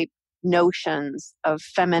stereotype notions of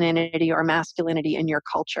femininity or masculinity in your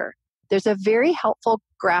culture. There's a very helpful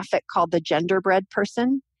graphic called the genderbread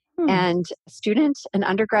person. And a student, an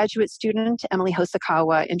undergraduate student, Emily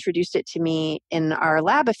Hosokawa, introduced it to me in our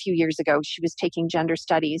lab a few years ago. She was taking gender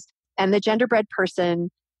studies. And the genderbread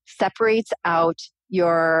person separates out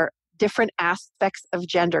your different aspects of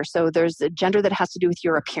gender. So there's a gender that has to do with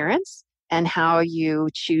your appearance and how you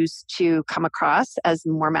choose to come across as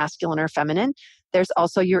more masculine or feminine. There's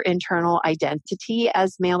also your internal identity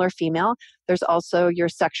as male or female. There's also your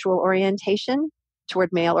sexual orientation toward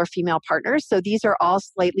male or female partners. So these are all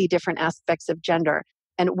slightly different aspects of gender.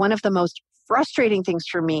 And one of the most frustrating things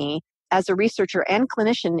for me as a researcher and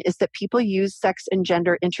clinician is that people use sex and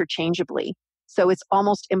gender interchangeably. So it's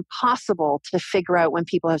almost impossible to figure out when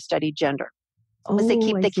people have studied gender.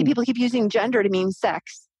 Because people keep using gender to mean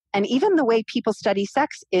sex. And even the way people study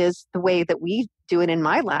sex is the way that we do it in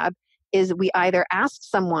my lab is we either ask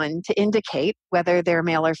someone to indicate whether they're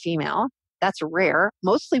male or female. That's rare.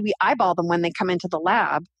 Mostly we eyeball them when they come into the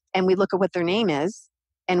lab and we look at what their name is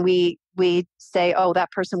and we say, oh, that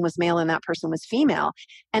person was male and that person was female.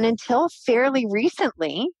 And until fairly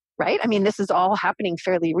recently, right? I mean, this is all happening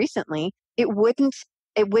fairly recently. It wouldn't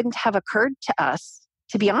have occurred to us,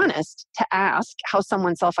 to be honest, to ask how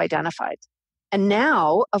someone self-identified. And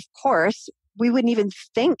now, of course, we wouldn't even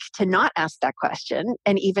think to not ask that question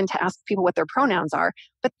and even to ask people what their pronouns are.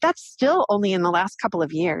 But that's still only in the last couple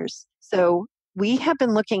of years. So we have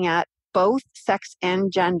been looking at both sex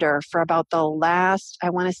and gender for about the last, I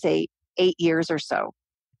want to say, 8 years or so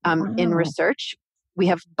in research. We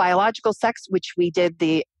have biological sex, which we did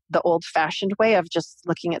the old-fashioned way of just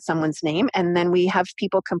looking at someone's name. And then we have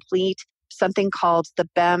people complete something called the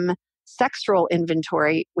BEM sex role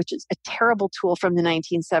inventory, which is a terrible tool from the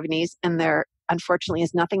 1970s. And there, unfortunately,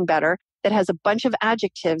 is nothing better that has a bunch of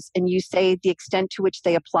adjectives and you say the extent to which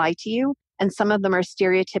they apply to you. And some of them are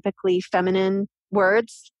stereotypically feminine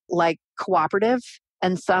words like cooperative,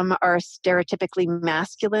 and some are stereotypically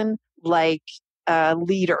masculine like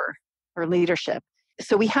leader or leadership.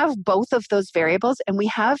 So we have both of those variables, and we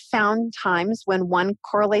have found times when one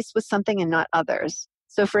correlates with something and not others.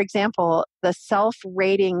 So for example, the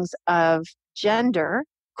self-ratings of gender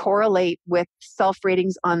correlate with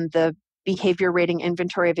self-ratings on the behavior rating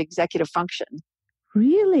inventory of executive function.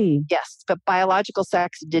 Really? Yes, but biological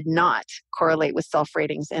sex did not correlate with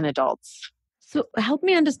self-ratings in adults. So help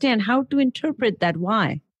me understand how to interpret that.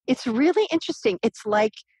 Why? It's really interesting. It's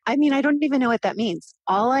like, I don't even know what that means.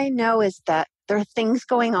 All I know is that there are things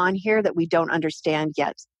going on here that we don't understand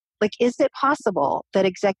yet. Like, is it possible that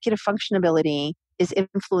executive functionability is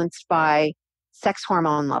influenced by sex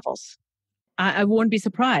hormone levels? I won't be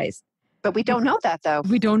surprised. But we don't know that, though.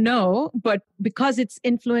 We don't know, but because it's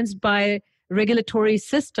influenced by regulatory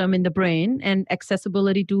system in the brain and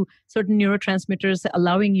accessibility to certain neurotransmitters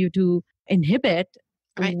allowing you to inhibit,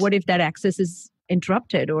 right. What if that access is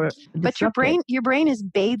interrupted or disrupted? But your brain is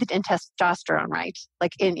bathed in testosterone, right?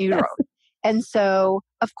 Like in utero. Yes. And so,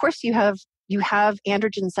 of course, you have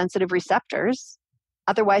androgen sensitive receptors.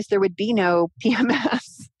 Otherwise, there would be no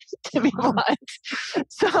PMS, to be blunt.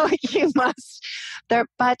 So you must there.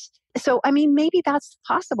 But so, maybe that's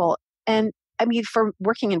possible. And for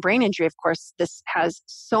working in brain injury, of course, this has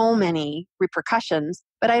so many repercussions,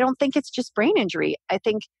 but I don't think it's just brain injury. I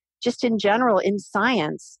think just in general in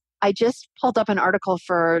science, I just pulled up an article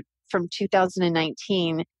from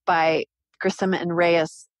 2019 by Grissom and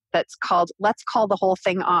Reyes that's called "Let's Call the Whole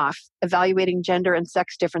Thing Off: Evaluating Gender and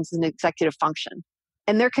Sex Differences in Executive Function."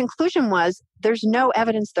 And their conclusion was there's no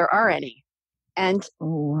evidence there are any. And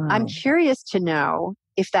wow. I'm curious to know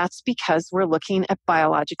if that's because we're looking at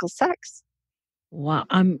biological sex. Wow.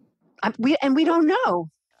 We don't know.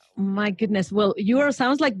 My goodness. Well,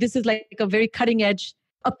 sounds like this is like a very cutting edge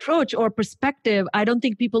approach or perspective. I don't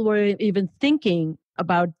think people were even thinking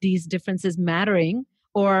about these differences mattering.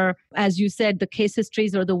 Or as you said, the case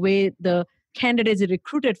histories or the way the candidates are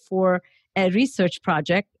recruited for a research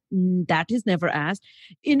project, that is never asked.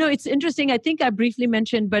 It's interesting. I think I briefly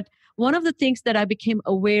mentioned, but one of the things that I became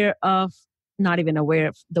aware of, not even aware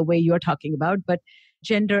of the way you're talking about, but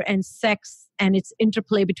gender and sex and its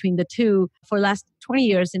interplay between the two. For the last 20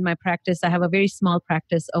 years in my practice, I have a very small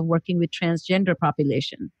practice of working with transgender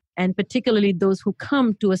population. And particularly those who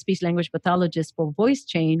come to a speech language pathologist for voice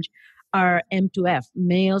change are M2F,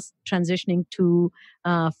 males transitioning to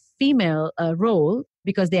a female role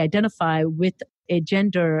because they identify with a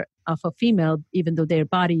gender of a female, even though their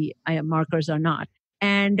body markers are not.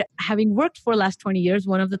 And having worked for the last 20 years,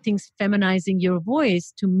 one of the things feminizing your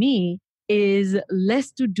voice to me is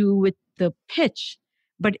less to do with the pitch,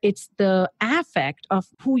 but it's the affect of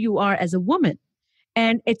who you are as a woman.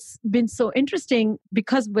 And it's been so interesting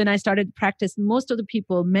because when I started practice, most of the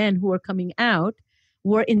people, men who were coming out,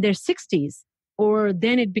 were in their 60s, or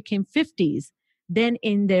then it became 50s, then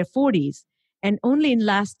in their 40s. And only in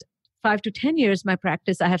last 5 to 10 years, my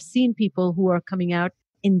practice, I have seen people who are coming out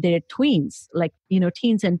in their tweens, like,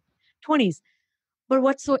 teens and 20s. But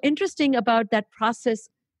what's so interesting about that process,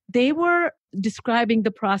 they were describing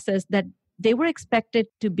the process that they were expected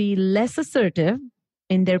to be less assertive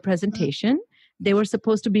in their presentation. They were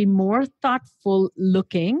supposed to be more thoughtful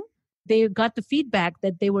looking. They got the feedback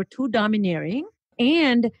that they were too domineering,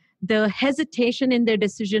 and the hesitation in their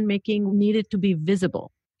decision making needed to be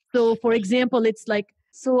visible. So, for example, it's like,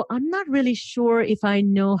 so I'm not really sure if I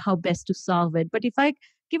know how best to solve it, but if I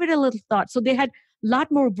give it a little thought. So they had a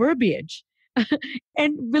lot more verbiage.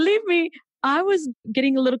 And believe me, I was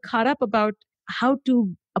getting a little caught up about how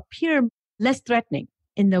to appear less threatening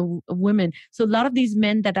in the women. So a lot of these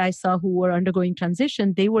men that I saw who were undergoing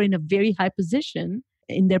transition, they were in a very high position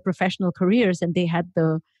in their professional careers, and they had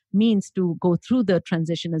the means to go through the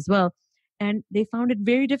transition as well. And they found it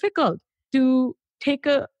very difficult to take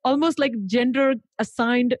a almost like gender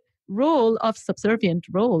assigned role of subservient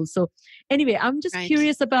role. So anyway, I'm just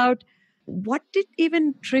curious about what did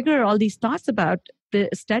even trigger all these thoughts about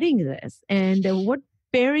studying this, and what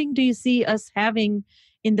bearing do you see us having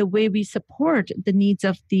in the way we support the needs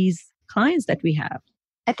of these clients that we have?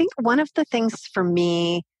 I think one of the things for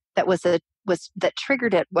me that that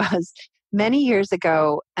triggered it was many years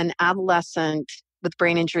ago, an adolescent with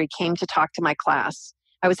brain injury came to talk to my class.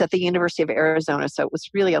 I was at the University of Arizona, so it was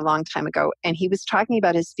really a long time ago. And he was talking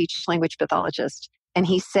about his speech language pathologist. And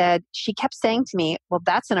he said, she kept saying to me, well,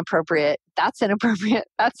 that's inappropriate. That's inappropriate.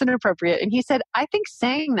 That's inappropriate. And he said, I think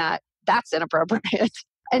saying that's inappropriate.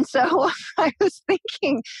 And so I was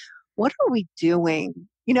thinking, what are we doing?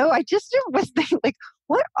 I just was thinking, like,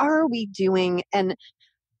 what are we doing? And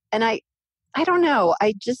I don't know.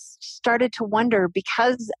 I just started to wonder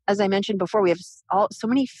because, as I mentioned before, we have so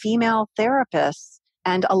many female therapists,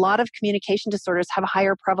 and a lot of communication disorders have a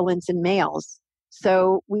higher prevalence in males.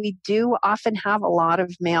 So we do often have a lot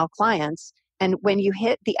of male clients. And when you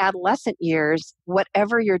hit the adolescent years,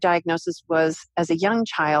 whatever your diagnosis was as a young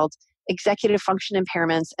child, executive function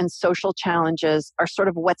impairments and social challenges are sort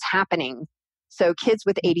of what's happening. So kids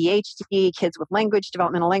with ADHD, kids with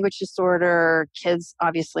developmental language disorder, kids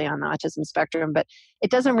obviously on the autism spectrum, but it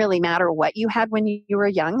doesn't really matter what you had when you were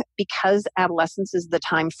young, because adolescence is the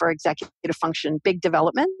time for executive function, big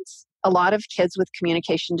developments. A lot of kids with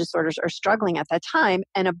communication disorders are struggling at that time,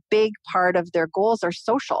 and a big part of their goals are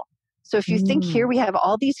social. So if you think here we have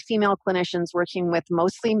all these female clinicians working with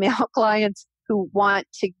mostly male clients who want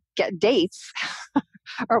to get dates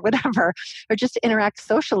or whatever, or just to interact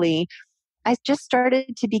socially, I just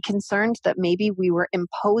started to be concerned that maybe we were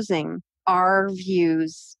imposing our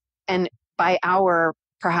views, and by our,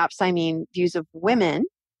 perhaps I mean views of women,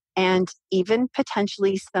 and even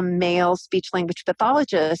potentially some male speech language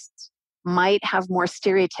pathologists might have more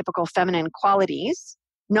stereotypical feminine qualities.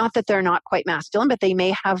 Not that they're not quite masculine, but they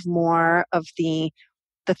may have more of the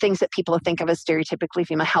things that people think of as stereotypically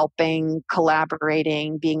female: helping,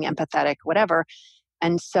 collaborating, being empathetic, whatever.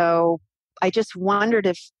 And so I just wondered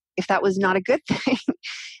if that was not a good thing.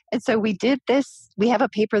 And so we did this. We have a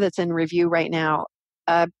paper that's in review right now.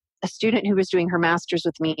 A student who was doing her master's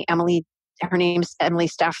with me, Emily, her name's Emily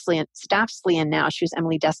Staffsleyan now. She was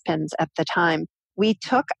Emily Despens at the time. We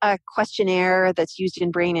took a questionnaire that's used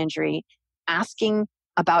in brain injury, asking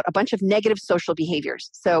about a bunch of negative social behaviors.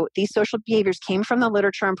 So these social behaviors came from the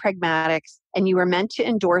literature on pragmatics, and you were meant to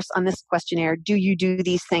endorse on this questionnaire, do you do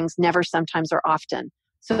these things never, sometimes, or often?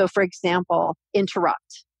 So for example,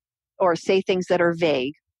 interrupt, or say things that are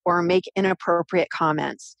vague, or make inappropriate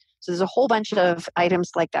comments. So there's a whole bunch of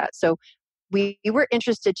items like that. So we were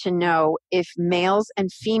interested to know if males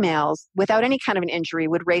and females without any kind of an injury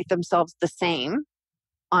would rate themselves the same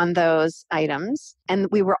on those items. And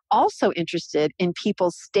we were also interested in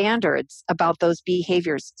people's standards about those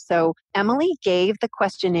behaviors. So Emily gave the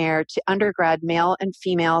questionnaire to undergrad male and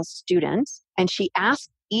female students, and she asked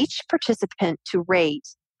each participant to rate,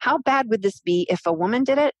 how bad would this be if a woman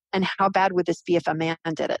did it? And how bad would this be if a man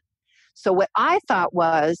did it? So what I thought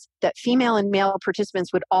was that female and male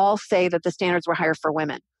participants would all say that the standards were higher for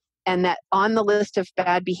women. And that on the list of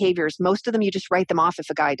bad behaviors, most of them, you just write them off if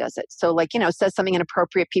a guy does it. So says something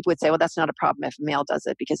inappropriate, people would say, well, that's not a problem if a male does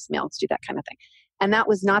it because males do that kind of thing. And that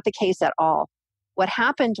was not the case at all. What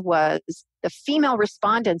happened was the female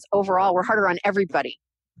respondents overall were harder on everybody.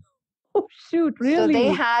 Oh, shoot, really? So they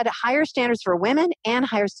had higher standards for women and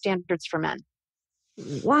higher standards for men.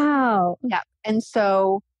 Wow. Yeah. And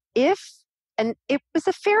so and it was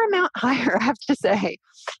a fair amount higher, I have to say.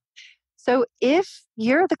 So if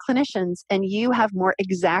you're the clinicians and you have more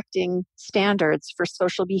exacting standards for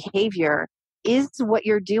social behavior, is what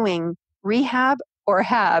you're doing rehab or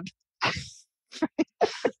hab?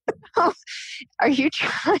 Are you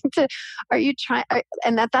trying,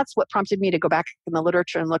 and that's what prompted me to go back in the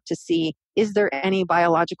literature and look to see, is there any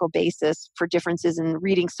biological basis for differences in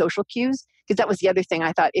reading social cues? Because that was the other thing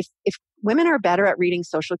I thought, if women are better at reading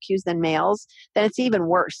social cues than males, then it's even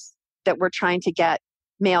worse that we're trying to get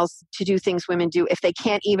males to do things women do if they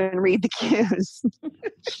can't even read the cues.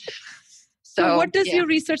 So what does your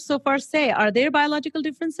research so far say? Are there biological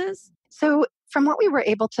differences? So from what we were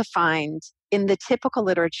able to find in the typical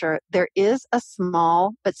literature, there is a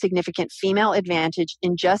small but significant female advantage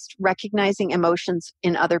in just recognizing emotions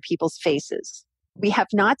in other people's faces. We have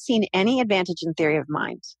not seen any advantage in theory of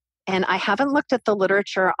mind. And I haven't looked at the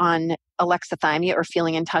literature on alexithymia or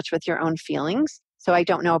feeling in touch with your own feelings, so I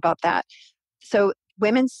don't know about that. So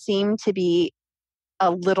women seem to be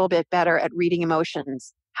a little bit better at reading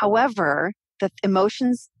emotions. However, the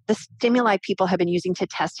emotions, the stimuli people have been using to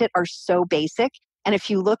test it are so basic. And if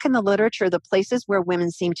you look in the literature, the places where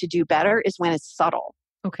women seem to do better is when it's subtle.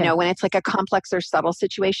 Okay. You know, when it's like a complex or subtle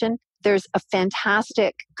situation. There's a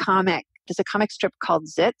fantastic comic. There's a comic strip called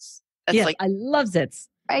Zits. Yes, I love Zits.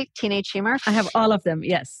 Right? Teenage humor. I have all of them,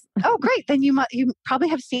 yes. Oh, great. Then you probably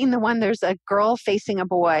have seen the one, there's a girl facing a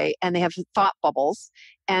boy and they have thought bubbles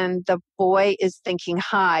and the boy is thinking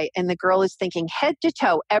hi and the girl is thinking head to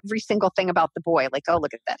toe every single thing about the boy. Like, oh,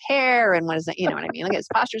 look at that hair and what is that? You know what I mean? Look at his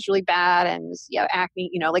posture's really bad and acne,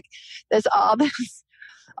 like there's all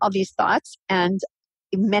these thoughts. And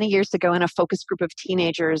many years ago in a focus group of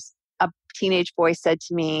teenagers, a teenage boy said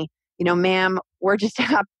to me, ma'am, we're just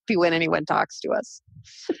happy when anyone talks to us.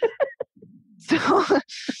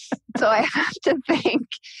 So I have to think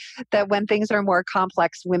that when things are more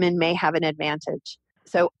complex, women may have an advantage.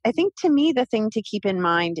 So I think to me, the thing to keep in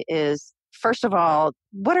mind is, first of all,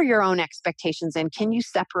 what are your own expectations and can you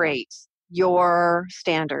separate your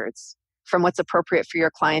standards from what's appropriate for your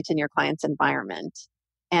client and your client's environment?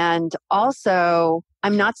 And also,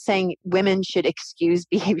 I'm not saying women should excuse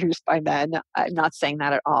behaviors by men. I'm not saying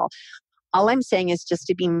that at all. All I'm saying is just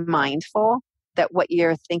to be mindful that what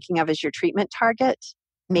you're thinking of as your treatment target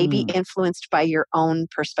may be influenced by your own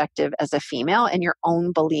perspective as a female and your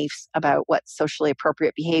own beliefs about what's socially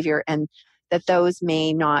appropriate behavior, and that those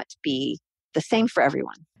may not be the same for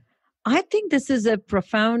everyone. I think this is a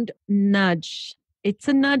profound nudge. It's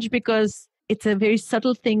a nudge because it's a very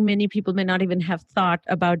subtle thing. Many people may not even have thought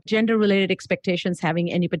about gender-related expectations having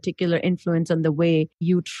any particular influence on the way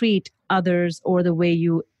you treat others or the way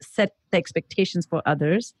you set the expectations for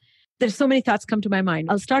others. There's so many thoughts come to my mind.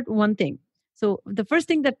 I'll start with one thing. So the first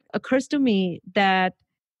thing that occurs to me, that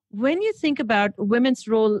when you think about women's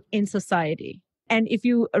role in society, and if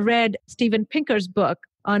you read Steven Pinker's book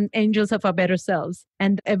on Angels of Our Better Selves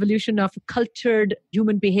and the evolution of cultured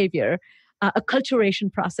human behavior, a culturation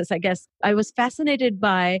process, I guess, I was fascinated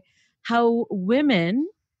by how women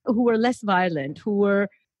who were less violent,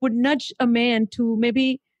 would nudge a man to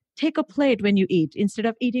maybe take a plate when you eat instead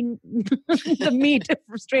of eating the meat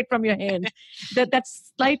straight from your hand. That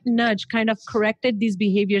slight nudge kind of corrected these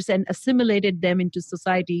behaviors and assimilated them into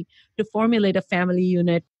society to formulate a family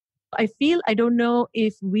unit. I don't know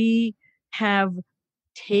if we have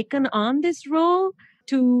taken on this role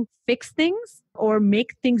to fix things or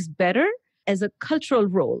make things better as a cultural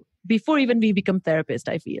role before even we become therapists,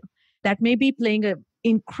 I feel. That may be playing an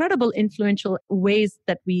incredible influential ways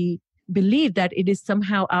that we believe that it is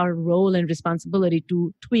somehow our role and responsibility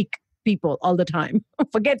to tweak people all the time.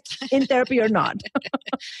 Forget in therapy or not.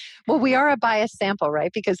 Well, we are a biased sample,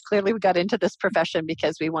 right? Because clearly we got into this profession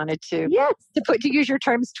because we wanted to, to use your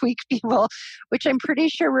terms, tweak people, which I'm pretty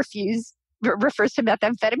sure refers to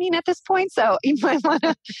methamphetamine at this point. So you might want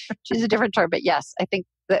to choose a different term. But yes, I think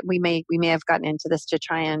that we may have gotten into this to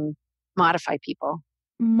try and modify people.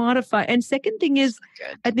 Modify. And second thing is,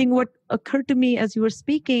 I think what occurred to me as you were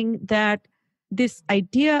speaking, that this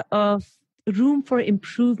idea of room for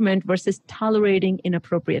improvement versus tolerating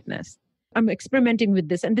inappropriateness. I'm experimenting with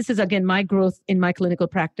this. And this is, again, my growth in my clinical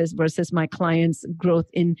practice versus my clients' growth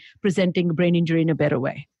in presenting brain injury in a better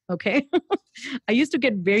way. Okay. I used to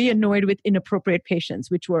get very annoyed with inappropriate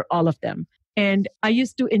patients, which were all of them. And I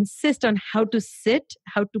used to insist on how to sit,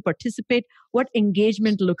 how to participate, what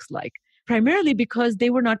engagement looks like. primarily because they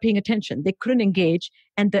were not paying attention. They couldn't engage.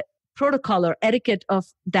 And the protocol or etiquette of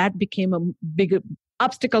that became a bigger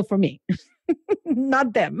obstacle for me,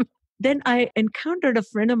 not them. Then I encountered a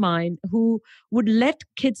friend of mine who would let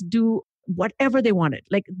kids do whatever they wanted.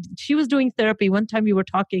 Like she was doing therapy. One time we were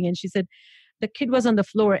talking and she said the kid was on the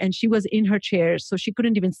floor and she was in her chair. So she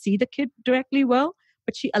couldn't even see the kid directly well,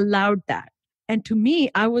 but she allowed that. And to me,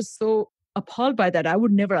 I was so appalled by that. I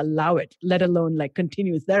would never allow it, let alone like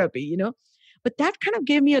continue therapy, you know? But that kind of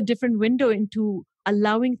gave me a different window into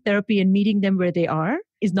allowing therapy and meeting them where they are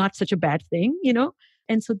is not such a bad thing, you know?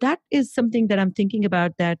 And so that is something that I'm thinking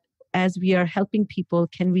about, that as we are helping people,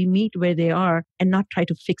 can we meet where they are and not try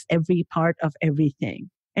to fix every part of everything?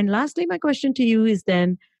 And lastly, my question to you is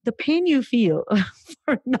then the pain you feel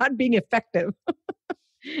for not being effective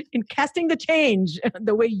in casting the change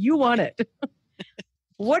the way you want it.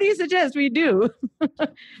 What do you suggest we do?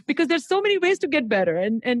 Because there's so many ways to get better.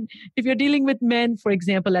 And if you're dealing with men, for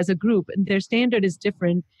example, as a group, and their standard is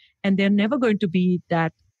different, and they're never going to be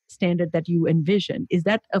that standard that you envision, is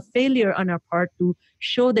that a failure on our part to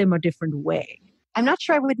show them a different way? I'm not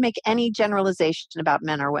sure I would make any generalization about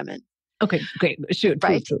men or women. Okay, great. Shoot.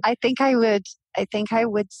 Right. True. I think I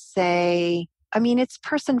would say, I mean, it's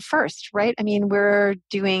person first, right? I mean, we're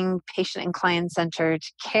doing patient and client-centered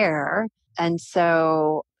care. And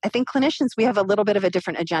so I think clinicians, we have a little bit of a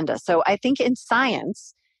different agenda. So I think in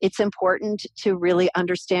science, it's important to really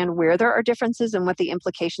understand where there are differences and what the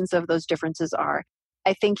implications of those differences are.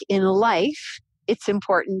 I think in life, it's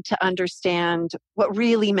important to understand what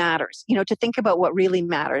really matters, you know, to think about what really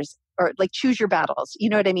matters, or like choose your battles. You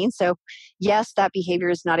know what I mean? So yes, that behavior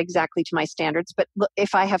is not exactly to my standards, but look,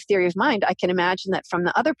 if I have theory of mind, I can imagine that from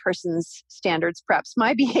the other person's standards, perhaps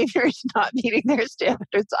my behavior is not meeting their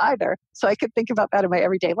standards either. So I could think about that in my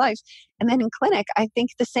everyday life. And then in clinic, I think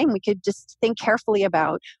the same. We could just think carefully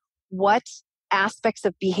about what aspects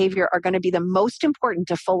of behavior are going to be the most important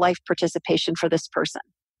to full life participation for this person.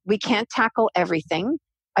 We can't tackle everything.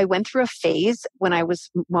 I went through a phase when I was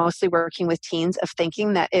mostly working with teens of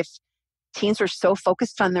thinking that if teens were so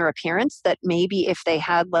focused on their appearance that maybe if they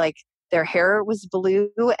had like their hair was blue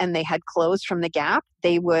and they had clothes from the Gap,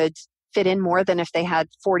 they would fit in more than if they had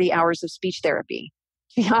 40 hours of speech therapy,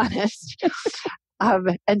 to be honest.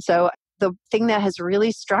 And so the thing that has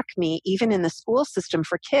really struck me, even in the school system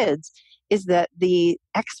for kids, is that the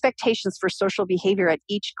expectations for social behavior at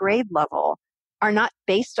each grade level are not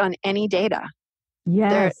based on any data.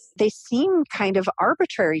 Yes. They seem kind of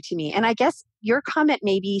arbitrary to me. And I guess your comment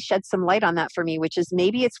maybe shed some light on that for me, which is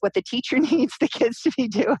maybe it's what the teacher needs the kids to be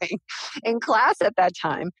doing in class at that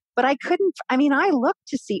time. But I looked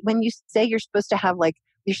to see when you say you're supposed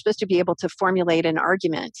to be able to formulate an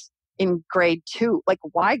argument in grade 2. Like,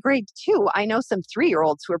 why grade 2? I know some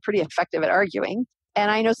 3-year-olds who are pretty effective at arguing. And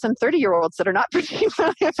I know some 30-year-olds that are not pretty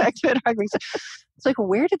effective at arguing. So it's like,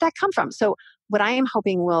 where did that come from? So what I am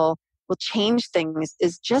hoping will change things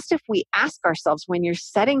is just if we ask ourselves when you're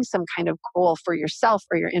setting some kind of goal for yourself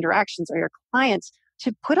or your interactions or your clients,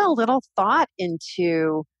 to put a little thought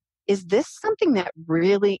into, is this something that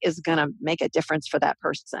really is going to make a difference for that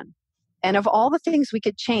person? And of all the things we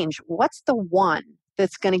could change, what's the one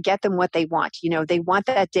that's going to get them what they want? You know, they want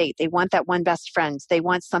that date. They want that one best friend. They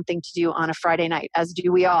want something to do on a Friday night, as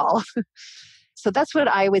do we all. So that's what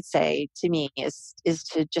I would say to me is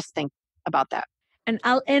to just think about that. And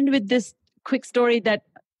I'll end with this quick story that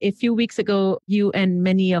a few weeks ago, you and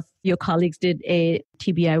many of your colleagues did a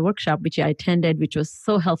TBI workshop, which I attended, which was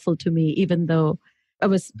so helpful to me, even though I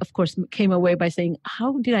was, of course, came away by saying,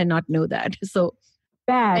 how did I not know that? So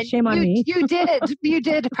bad, shame on me. You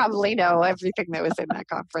did probably know everything that was in that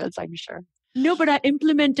conference, I'm sure. No, but I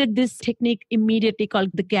implemented this technique immediately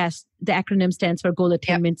called the GAST. The acronym stands for Goal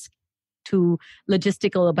Attainment. Yep. Too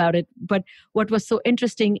logistical about it. But what was so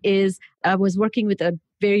interesting is I was working with a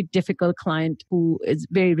very difficult client who is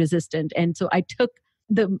very resistant. And so I took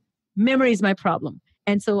the memory is my problem.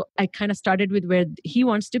 And so I kind of started with where he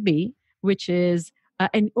wants to be, which is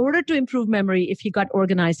in order to improve memory, if he got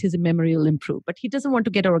organized, his memory will improve. But he doesn't want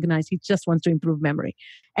to get organized. He just wants to improve memory.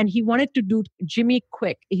 And he wanted to do Jimmy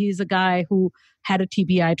Quick. He's a guy who had a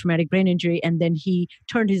TBI, traumatic brain injury, and then he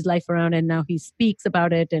turned his life around and now he speaks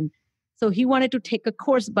about it. And so he wanted to take a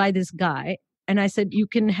course by this guy. And I said, you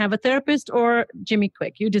can have a therapist or Jimmy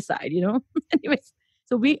Quick. You decide, you know. Anyways,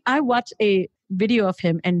 so I watched a video of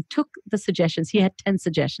him and took the suggestions. He had 10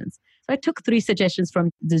 suggestions. So I took 3 suggestions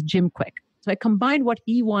from this Jim Quick. So I combined what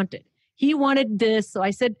he wanted. He wanted this. So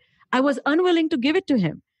I said, I was unwilling to give it to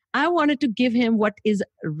him. I wanted to give him what is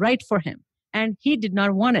right for him. And he did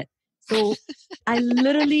not want it. So I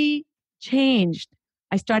literally changed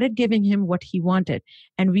I started giving him what he wanted.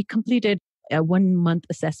 And we completed a 1-month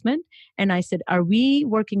assessment. And I said, are we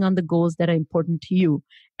working on the goals that are important to you?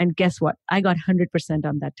 And guess what? I got 100%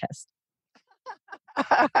 on that test.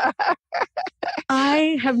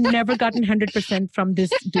 I have never gotten 100% from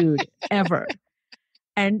this dude ever.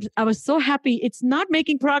 And I was so happy. It's not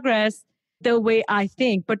making progress the way I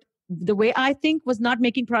think, but the way I think was not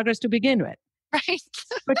making progress to begin with. Right.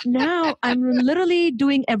 But now I'm literally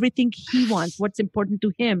doing everything he wants, what's important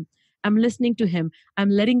to him. I'm listening to him. I'm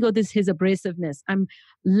letting go his abrasiveness. I'm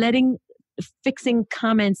fixing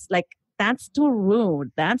comments like, that's too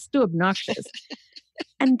rude. That's too obnoxious.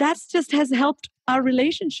 And that's just has helped our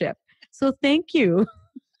relationship. So thank you.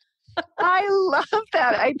 I love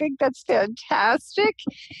that. I think that's fantastic.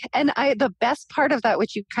 And the best part of that,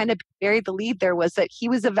 which you kind of buried the lead there, was that he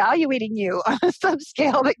was evaluating you on a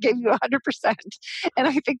subscale that gave you 100%. And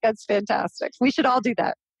I think that's fantastic. We should all do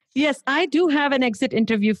that. Yes, I do have an exit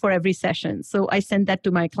interview for every session. So I send that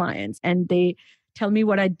to my clients and they tell me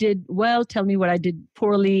what I did well, tell me what I did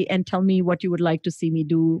poorly, and tell me what you would like to see me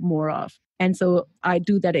do more of. And so I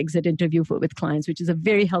do that exit interview with clients, which is a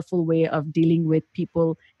very helpful way of dealing with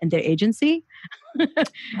people and their agency.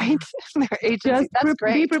 Right. Their agency. That's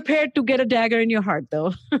great. Be prepared to get a dagger in your heart,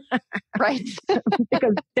 though. Right.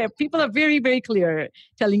 Because people are very, very clear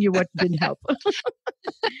telling you what didn't help.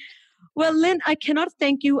 Well, Lyn, I cannot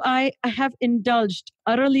thank you. I have indulged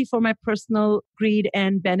utterly for my personal greed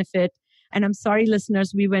and benefit. And I'm sorry,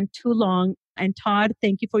 listeners, we went too long. And Todd,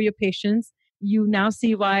 thank you for your patience. You now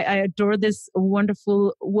see why I adore this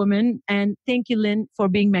wonderful woman. And thank you, Lyn, for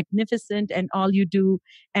being magnificent and all you do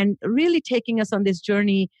and really taking us on this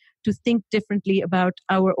journey to think differently about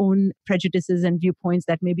our own prejudices and viewpoints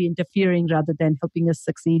that may be interfering rather than helping us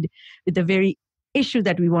succeed with the very issue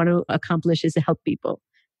that we want to accomplish is to help people.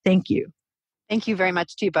 Thank you. Thank you very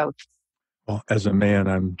much to you both. Well, as a man,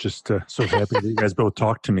 I'm just so happy that you guys both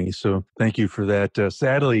talked to me. So thank you for that.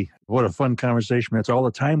 Sadly, what a fun conversation. That's all the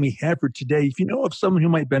time we have for today. If you know of someone who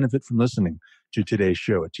might benefit from listening to today's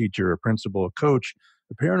show, a teacher, a principal, a coach,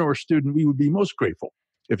 a parent, or a student, we would be most grateful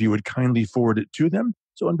if you would kindly forward it to them.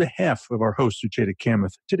 So on behalf of our host, Sucheta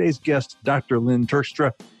Kamath, today's guest, Dr. Lyn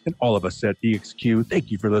Turkstra, and all of us at EXQ, thank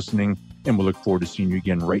you for listening. And we'll look forward to seeing you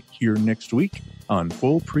again right here next week on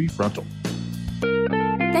Full Prefrontal.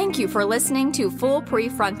 Thank you for listening to Full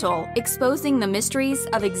Prefrontal, Exposing the Mysteries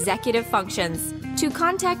of Executive Functions. To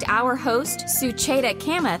contact our host, Sucheta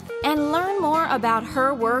Kamath, and learn more about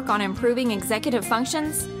her work on improving executive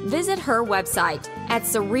functions, visit her website at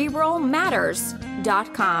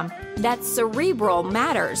cerebralmatters.com. That's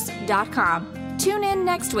cerebralmatters.com. Tune in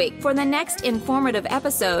next week for the next informative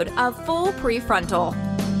episode of Full Prefrontal.